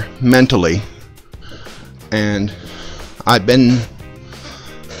better mentally. And I've been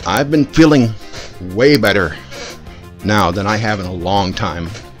feeling way better now than I have in a long time.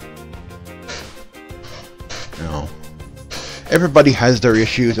 Everybody has their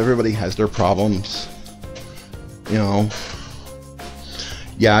issues, everybody has their problems.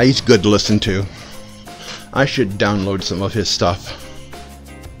 Yeah, he's good to listen to. I should download some of his stuff.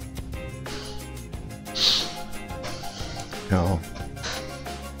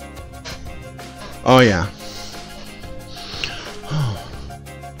 Oh yeah.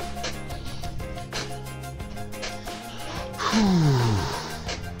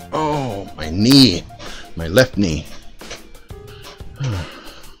 Oh, my knee, my left knee.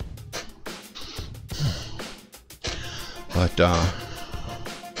 But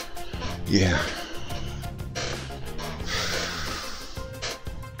yeah.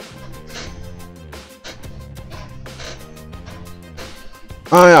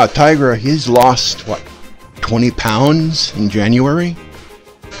 Oh yeah, Tygra, he's lost, what, 20 pounds in January?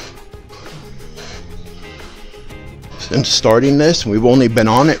 Since starting this, we've only been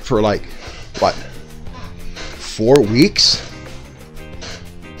on it for like, what, 4 weeks?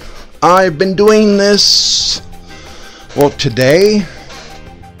 I've been doing this, well, today.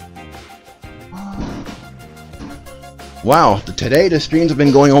 Wow, today the streams have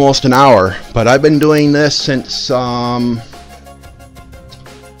been going almost an hour, but I've been doing this since, I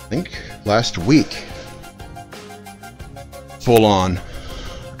think last week, full on,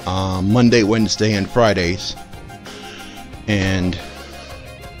 Monday, Wednesday, and Fridays, and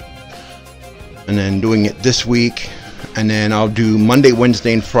then doing it this week, and then I'll do Monday,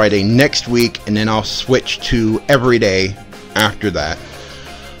 Wednesday, and Friday next week, and then I'll switch to every day after that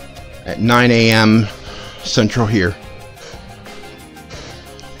at 9 a.m. Central here.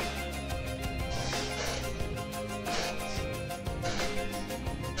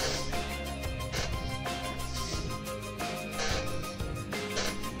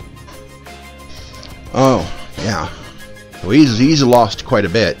 Oh, yeah. Well, he's lost quite a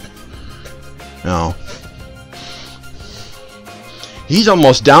bit. No. He's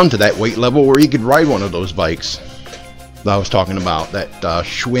almost down to that weight level where he could ride one of those bikes that I was talking about, that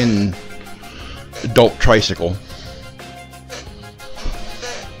Schwinn adult tricycle.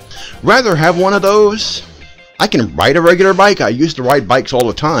 Rather have one of those. I can ride a regular bike. I used to ride bikes all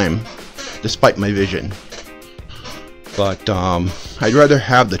the time, despite my vision. But I'd rather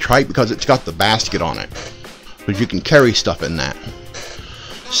have the trike because it's got the basket on it, but you can carry stuff in that.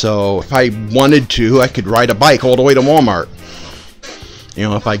 So if I wanted to, I could ride a bike all the way to Walmart,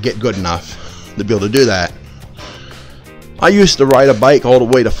 if I get good enough to be able to do that. I used to ride a bike all the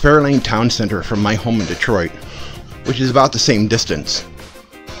way to Fairlane Town Center from my home in Detroit, which is about the same distance.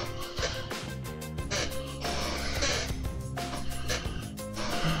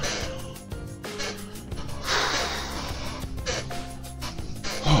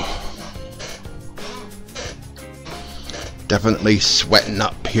 Definitely sweating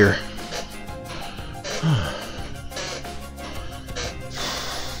up here.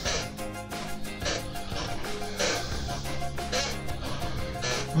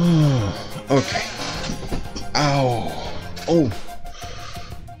 Okay. Ow. Oh.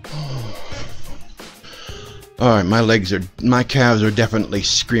 Alright, my calves are definitely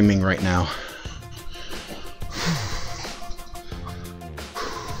screaming right now.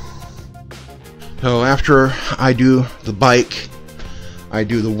 So after I do the bike, I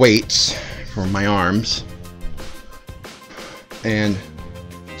do the weights for my arms. And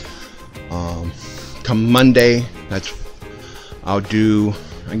come Monday, I'll do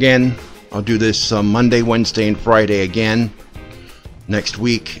this Monday, Wednesday, and Friday again next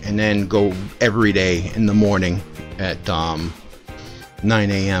week, and then go every day in the morning at 9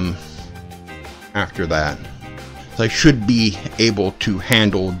 a.m. after that. So I should be able to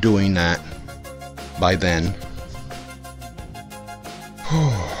handle doing that by then.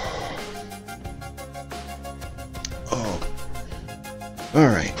 Oh, all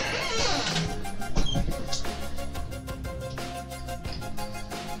right.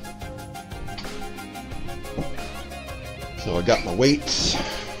 So I got my weights.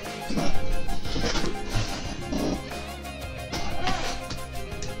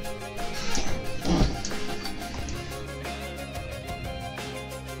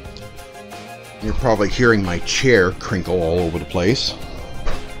 You're probably hearing my chair crinkle all over the place.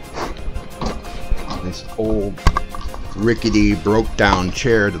 This old rickety broke down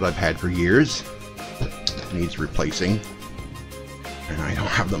chair that I've had for years needs replacing, and I don't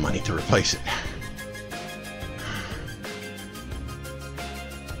have the money to replace it.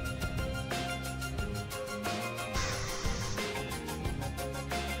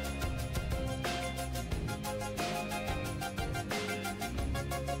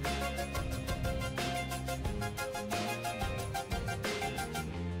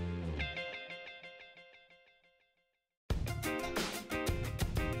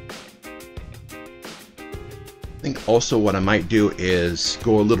 I think also what I might do is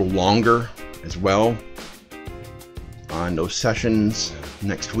go a little longer as well on those sessions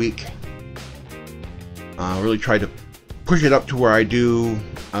next week. Really try to push it up to where I do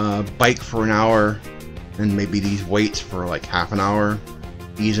bike for an hour and maybe these weights for like half an hour.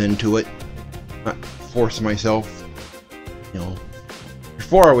 Ease into it, not force myself. You know,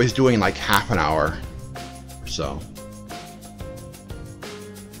 before I was doing like half an hour or so.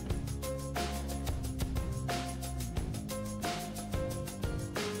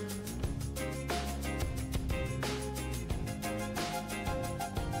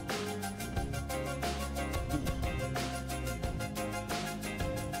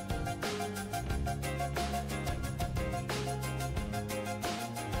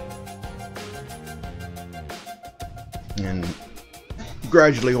 And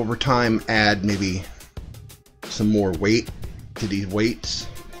gradually over time add maybe some more weight to these weights.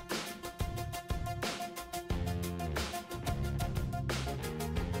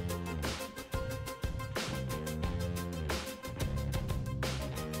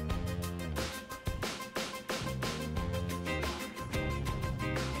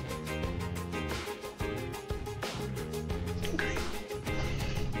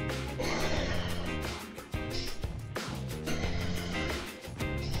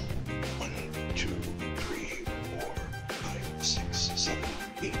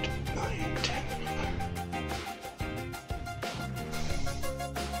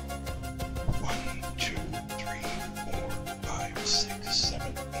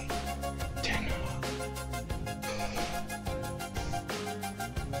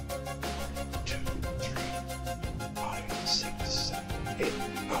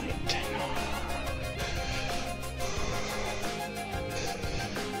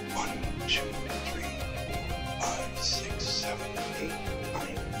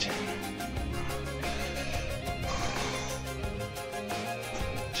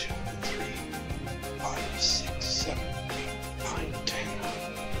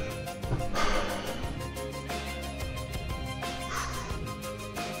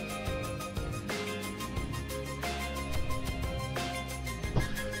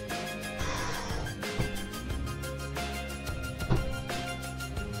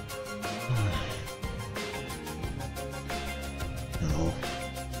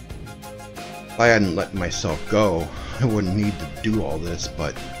 If I hadn't let myself go, I wouldn't need to do all this,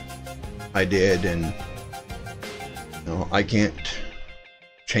 but I did, and you know, I can't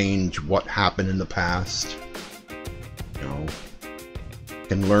change what happened in the past. You know, I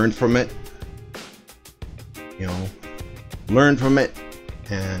can learn from it. You know, learn from it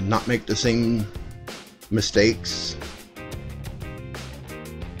and not make the same mistakes.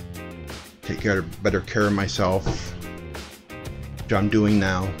 Take better care of myself, which I'm doing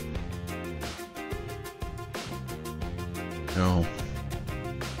now. You know,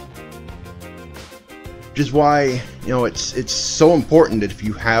 which is why, you know, it's so important that if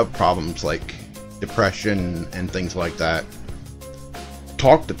you have problems like depression and things like that,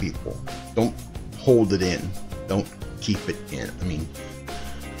 talk to people. Don't hold it in. Don't keep it in. I mean,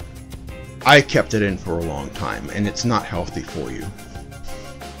 I kept it in for a long time, and it's not healthy for you.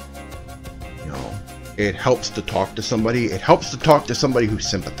 You know, it helps to talk to somebody. It helps to talk to somebody who's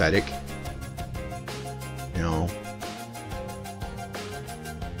sympathetic. You know.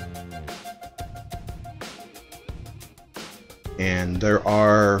 And there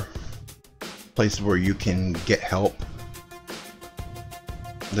are places where you can get help.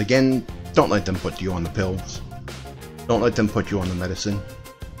 But again, don't let them put you on the pills. Don't let them put you on the medicine.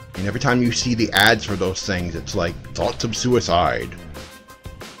 And every time you see the ads for those things, it's like thoughts of suicide.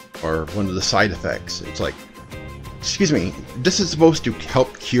 Or one of the side effects. It's like, excuse me, this is supposed to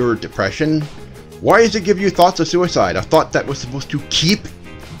help cure depression. Why does it give you thoughts of suicide? I thought that was supposed to keep...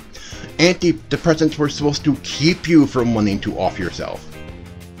 Antidepressants were supposed to keep you from wanting to off yourself.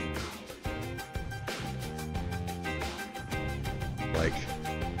 Like,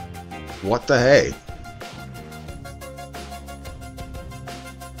 what the hey?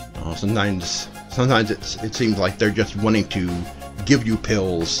 Oh, sometimes it seems like they're just wanting to give you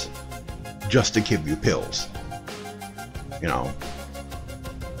pills just to give you pills. You know,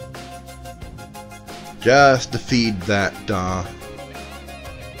 just to feed that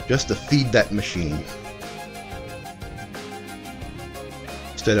machine.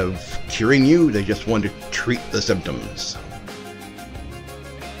 Instead of curing you, they just want to treat the symptoms.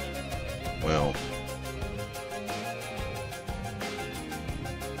 Well,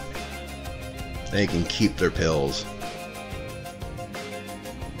 they can keep their pills.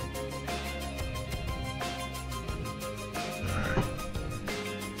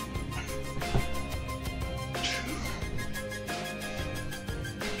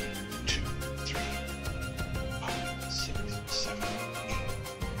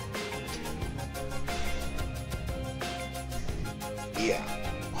 Yeah.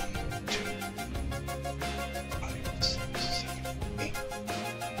 1, 2, 5, 6, 7, 8,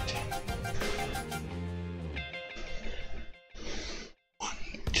 10. 1,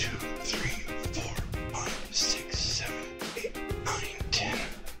 2, 3, 4, 5, 6, 7, 8, 9, 10.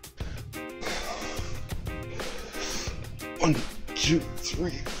 1, 2, 3,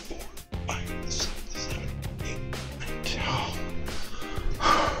 4, 5, 6, 7, 8, 9, 10.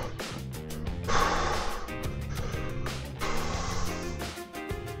 Oh.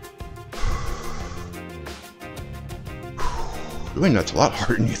 Doing that's a lot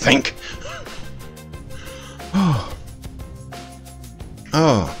harder than you think. Oh.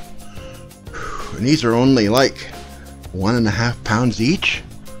 Oh. And these are only like 1.5 pounds each.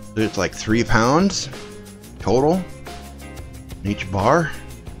 So it's like 3 pounds total in each bar.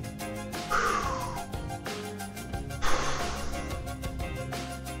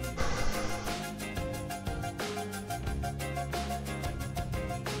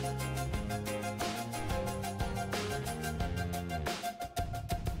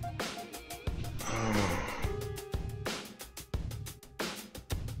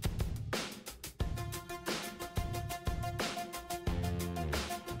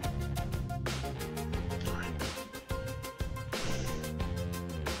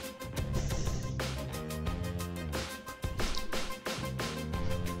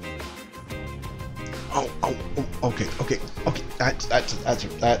 Oh, okay.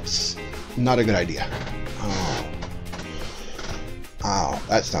 That's not a good idea. Oh,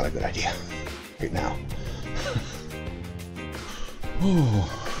 that's not a good idea right now.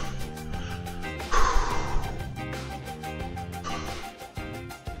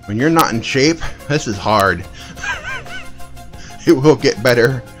 When you're not in shape, this is hard. It will get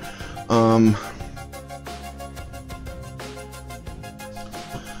better.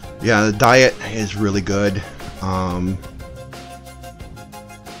 Yeah, the diet is really good.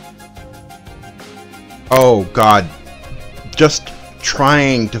 Oh God, just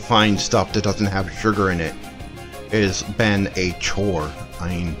trying to find stuff that doesn't have sugar in it has been a chore. I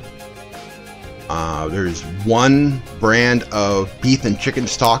mean, there's one brand of beef and chicken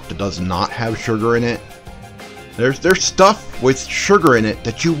stock that does not have sugar in it. There's stuff with sugar in it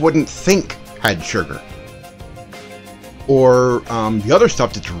that you wouldn't think had sugar. Or the other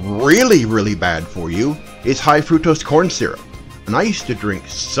stuff that's really, really bad for you is high fructose corn syrup. And I used to drink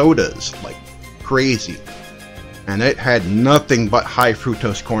sodas like crazy. And it had nothing but high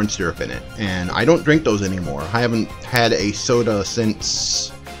fructose corn syrup in it. And I don't drink those anymore. I haven't had a soda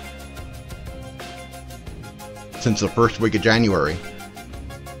since the first week of January.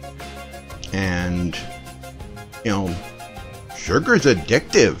 And, you know, sugar's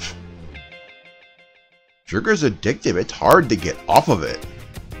addictive. Sugar's addictive. It's hard to get off of it.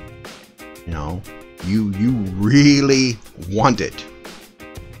 You know, you really want it.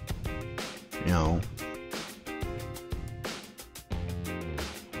 You know.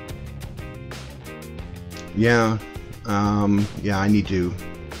 Yeah. Yeah, I need to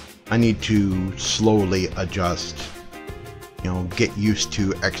I need to slowly adjust, you know, get used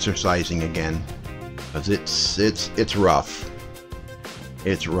to exercising again, because it's rough.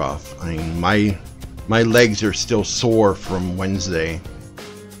 It's rough. I mean, my legs are still sore from Wednesday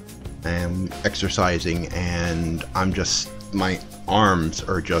and exercising, and my arms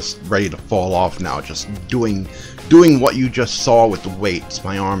are just ready to fall off now. Just doing what you just saw with the weights,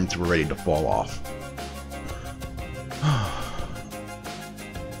 my arms were ready to fall off.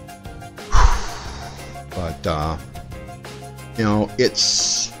 But you know,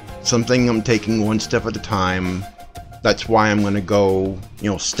 it's something I'm taking one step at a time. That's why I'm going to go, you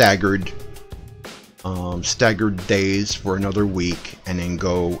know, staggered days for another week, and then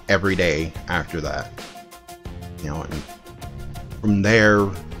go every day after that. You know, and from there,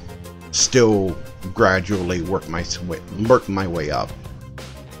 still gradually work my way up.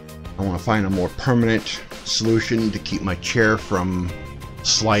 I want to find a more permanent solution to keep my chair from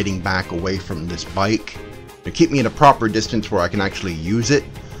sliding back away from this bike, to keep me in a proper distance where I can actually use it,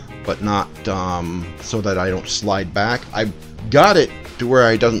 but not so that I don't slide back. I've got it to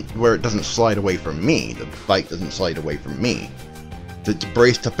where it doesn't slide away from me. The bike doesn't slide away from me. It's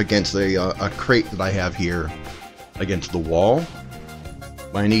braced up against a crate that I have here against the wall.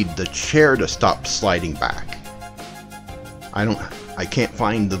 I need the chair to stop sliding back. I can't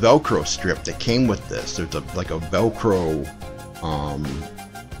find the Velcro strip that came with this. There's like a Velcro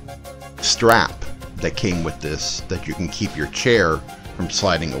strap that came with this that you can keep your chair from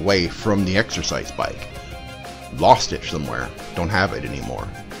sliding away from the exercise bike. Lost it somewhere. Don't have it anymore.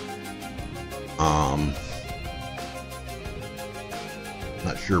 Not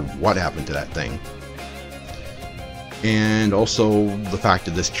sure what happened to that thing. And also the fact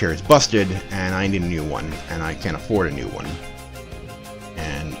that this chair is busted and I need a new one, and I can't afford a new one.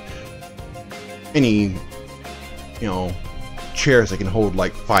 And any, you know, chairs that can hold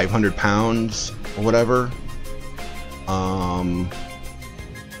like 500 pounds or whatever.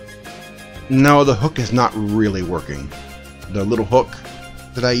 No, the hook is not really working. The little hook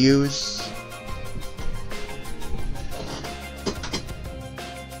that I use,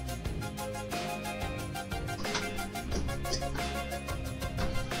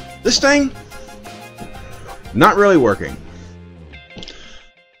 this thing, not really working.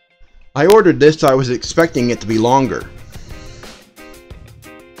 I ordered this, so I was expecting it to be longer.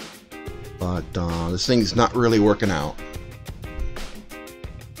 But this thing's not really working out.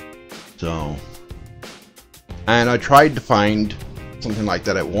 So, and I tried to find something like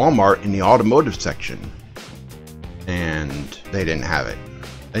that at Walmart in the automotive section, and they didn't have it.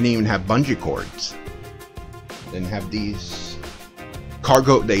 They didn't even have bungee cords. They didn't have these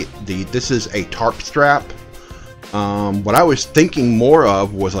cargo. This is a tarp strap. What I was thinking more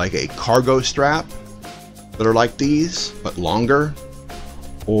of was like a cargo strap that are like these but longer,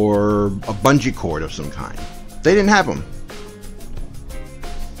 or a bungee cord of some kind. They didn't have them.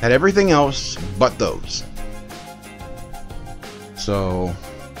 Had everything else but those. So,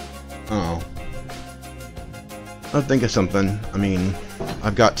 oh, I'll think of something. I mean,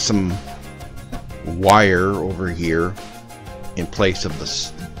 I've got some wire over here in place of the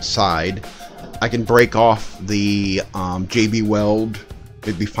side. I can break off the JB Weld.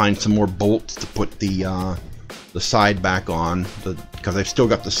 Maybe find some more bolts to put the side back on, because I've still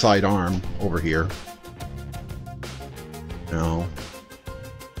got the side arm over here. You know,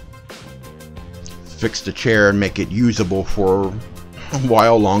 fix the chair and make it usable for a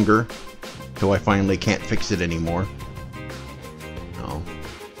while longer, till I finally can't fix it anymore. You know,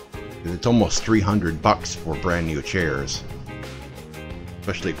 it's almost $300 for brand new chairs,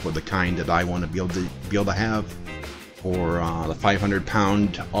 especially for the kind that I want to be able to have. For the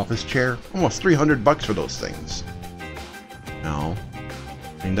 500-pound office chair, almost $300 for those things. No,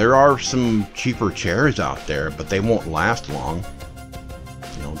 I mean, there are some cheaper chairs out there, but they won't last long.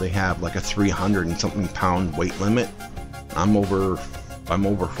 You know, they have like a 300 and something pound weight limit. I'm over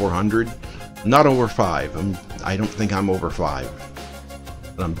 400, not over 5. I don't think I'm over 5,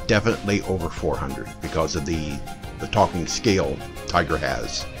 but I'm definitely over 400 because of the talking scale Tygra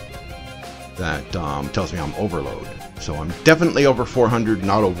has that tells me I'm overload. So I'm definitely over 400,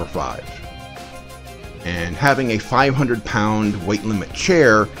 not over 5. And having a 500-pound weight limit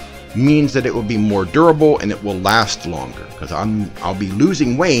chair means that it will be more durable and it will last longer, because I'll be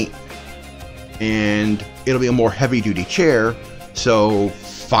losing weight and it'll be a more heavy-duty chair. So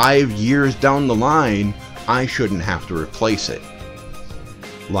 5 years down the line, I shouldn't have to replace it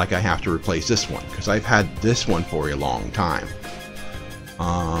like I have to replace this one, because I've had this one for a long time.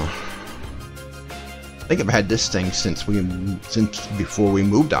 I think I've had this thing since before we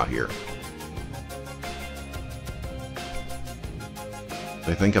moved out here.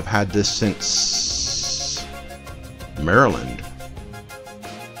 I think I've had this since Maryland,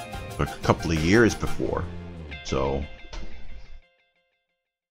 a couple of years before. So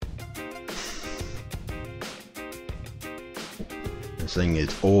this thing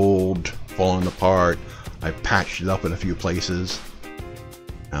is old, falling apart. I've patched it up in a few places.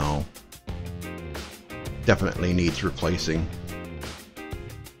 Now, definitely needs replacing.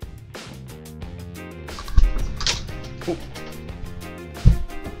 Oh.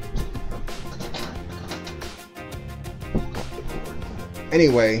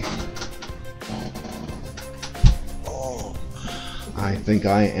 Anyway, I think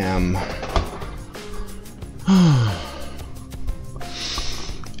I am.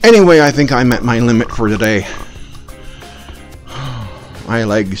 Anyway, I think I'm at my limit for today. My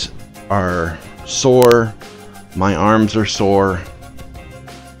legs are sore, my arms are sore.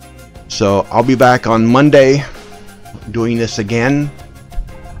 So I'll be back on Monday doing this again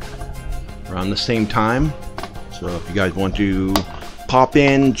around the same time. So if you guys want to pop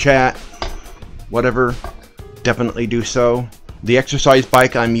in, chat, whatever, definitely do so. The exercise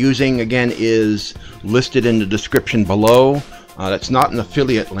bike I'm using again is listed in the description below. That's not an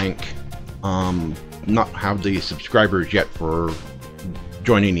affiliate link. Not have the subscribers yet for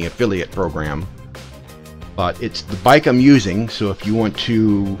joining the affiliate program, but it's the bike I'm using. So if you want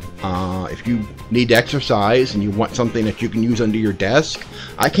to, if you need to exercise and you want something that you can use under your desk,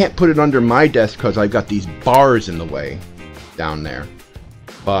 I can't put it under my desk because I've got these bars in the way down there.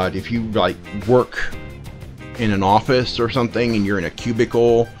 But if you like work in an office or something and you're in a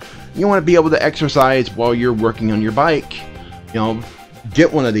cubicle, you want to be able to exercise while you're working on your bike, you know,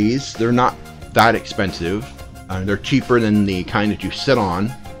 get one of these. They're not that expensive. They're cheaper than the kind that you sit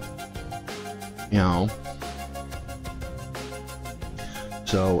on, you know.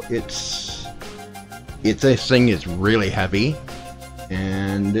 So this thing is really heavy,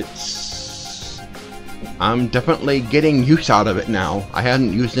 and I'm definitely getting use out of it now. I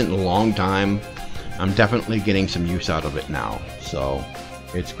hadn't used it in a long time. I'm definitely getting some use out of it now, so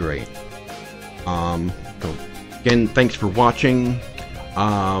it's great. So again, thanks for watching.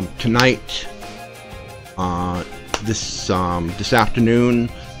 Tonight, this afternoon,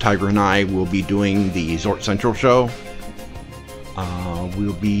 Tygra and I will be doing the Zorch Central show.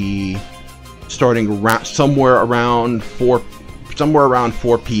 We'll be starting somewhere around 4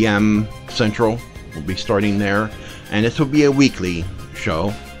 p.m. Central. We'll be starting there, and this will be a weekly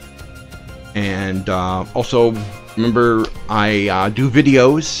show. And also, remember, I do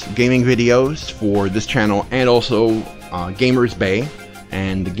videos, gaming videos for this channel, and also Gamers Bay.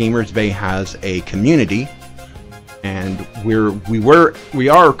 And the Gamers Bay has a community, and we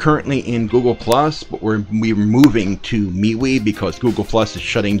are currently in Google Plus, but we're moving to MeWe because Google Plus is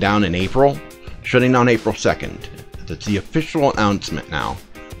shutting down in April, shutting down April 2nd. That's the official announcement now.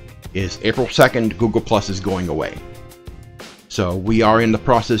 Is April 2nd, Google Plus is going away. So we are in the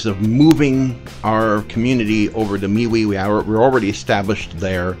process of moving our community over to MeWe. We're already established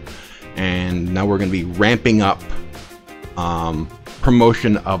there, and now we're going to be ramping up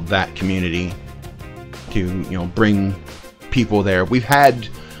promotion of that community to, you know, bring people there. We had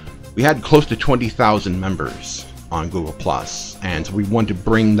close to 20,000 members on Google Plus, and so we want to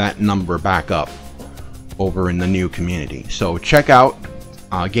bring that number back up over in the new community. So check out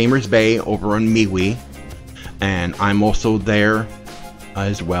Gamers Bay over on MeWe, and I'm also there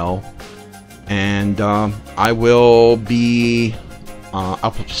as well. And I will be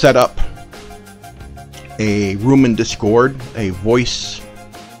I'll set up a room in Discord, a voice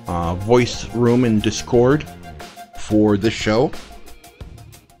room in Discord for this show.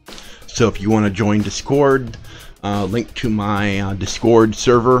 So if you want to join Discord, link to my Discord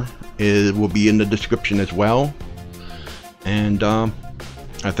server will be in the description as well. And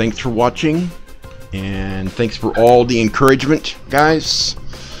thanks for watching, and thanks for all the encouragement, guys.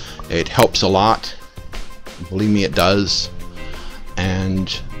 It helps a lot, believe me, it does.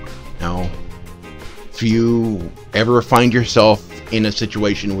 And you know, if you ever find yourself in a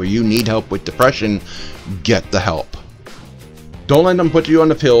situation where you need help with depression, get the help. Don't let them put you on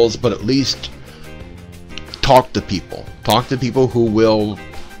the pills, but at least talk to people. Talk to people who will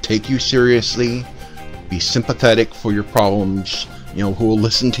take you seriously, be sympathetic for your problems, you know, who will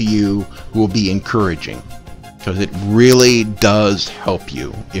listen to you, who will be encouraging. Because it really does help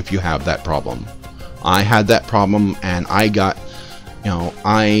you if you have that problem. I had that problem, and I got, you know,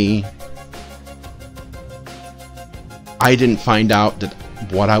 I didn't find out that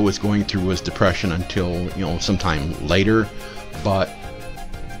what I was going through was depression until, you know, sometime later, but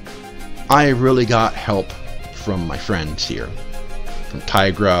I really got help from my friends here, from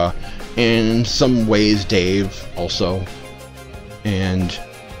Tygra, and in some ways Dave also. and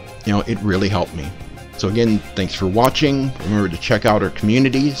you know, it really helped me. So again, thanks for watching. Remember to check out our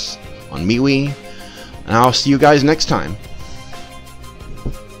communities on MeWe, and I'll see you guys next time.